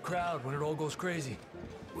blend into the crowd when it all goes crazy.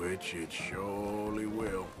 Which it surely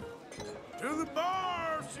will. To the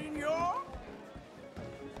bar, senor!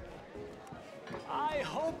 I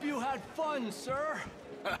hope you had fun, sir.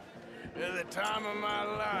 At the time of my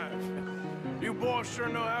life. You boys sure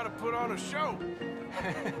know how to put on a show.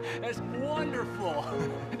 That's wonderful.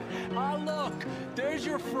 Ah, look, there's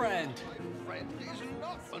your friend. Friend is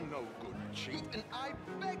not a no-good cheat, and I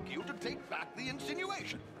beg you to take back the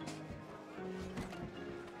insinuation.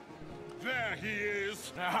 There he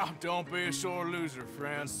is. Now, don't be a sore loser,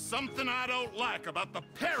 friend. Something I don't like about the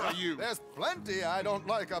pair of you. There's plenty I don't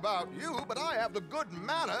like about you, but I have the good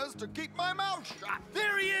manners to keep my mouth shut.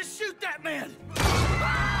 There he is! Shoot that man!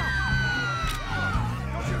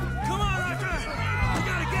 Come on, Arthur! We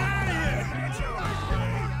gotta get out of here!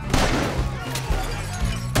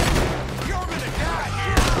 You're gonna die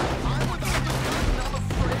here! I'm without the gun, I'm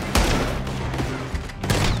afraid.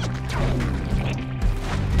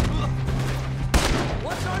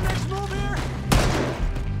 What's our next move here?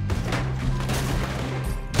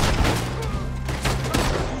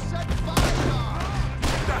 You said fire!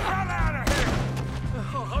 Get the hell out of here!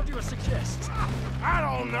 Oh, how do you suggest? I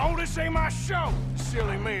don't know. This ain't my show.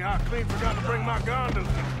 Silly me. I clean forgot to bring my gun to...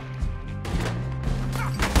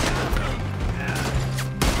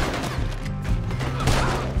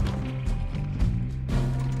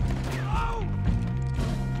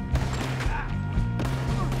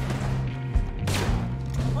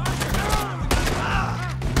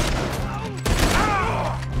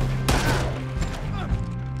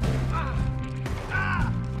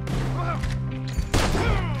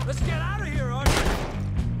 Let's get out of here, Arthur!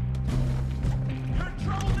 You're in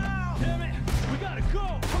trouble now! Damn it! We gotta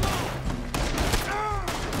go!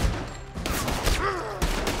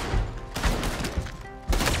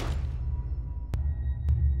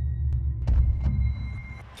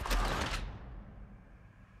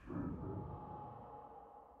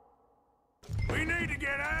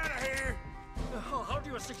 get out of here. How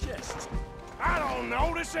do you suggest? I don't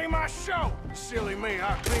know. This ain't my show. Silly me.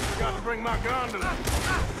 I clean forgot to bring my gun to the...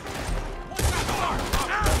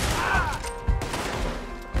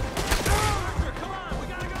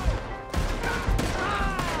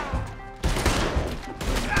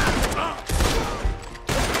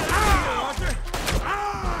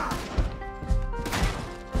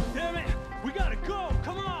 Damn it! We gotta go!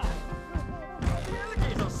 Come on! The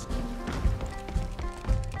alligators!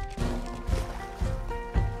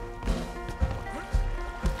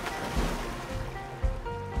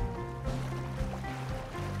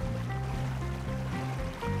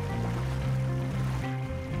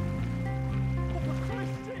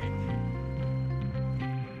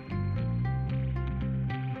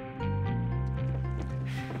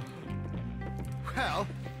 Well,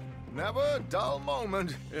 never a dull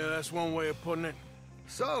moment. Yeah, that's one way of putting it.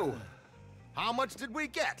 So, how much did we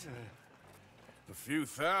get? A few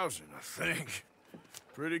thousand, I think.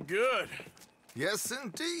 Pretty good. Yes,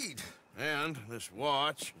 indeed. And this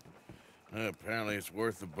watch, apparently it's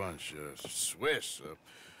worth a bunch. Swiss,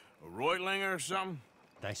 a Reutlinger or something?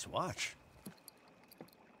 Nice watch.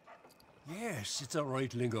 Yes, it's a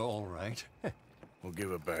Reutlinger, all right. We'll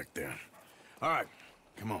give it back then. All right,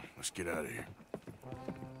 come on, let's get out of here.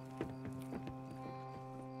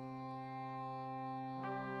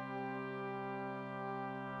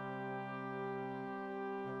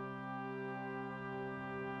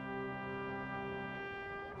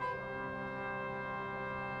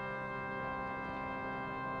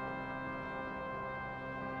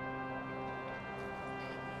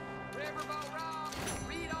 Riverboat Rob,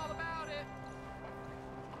 read all about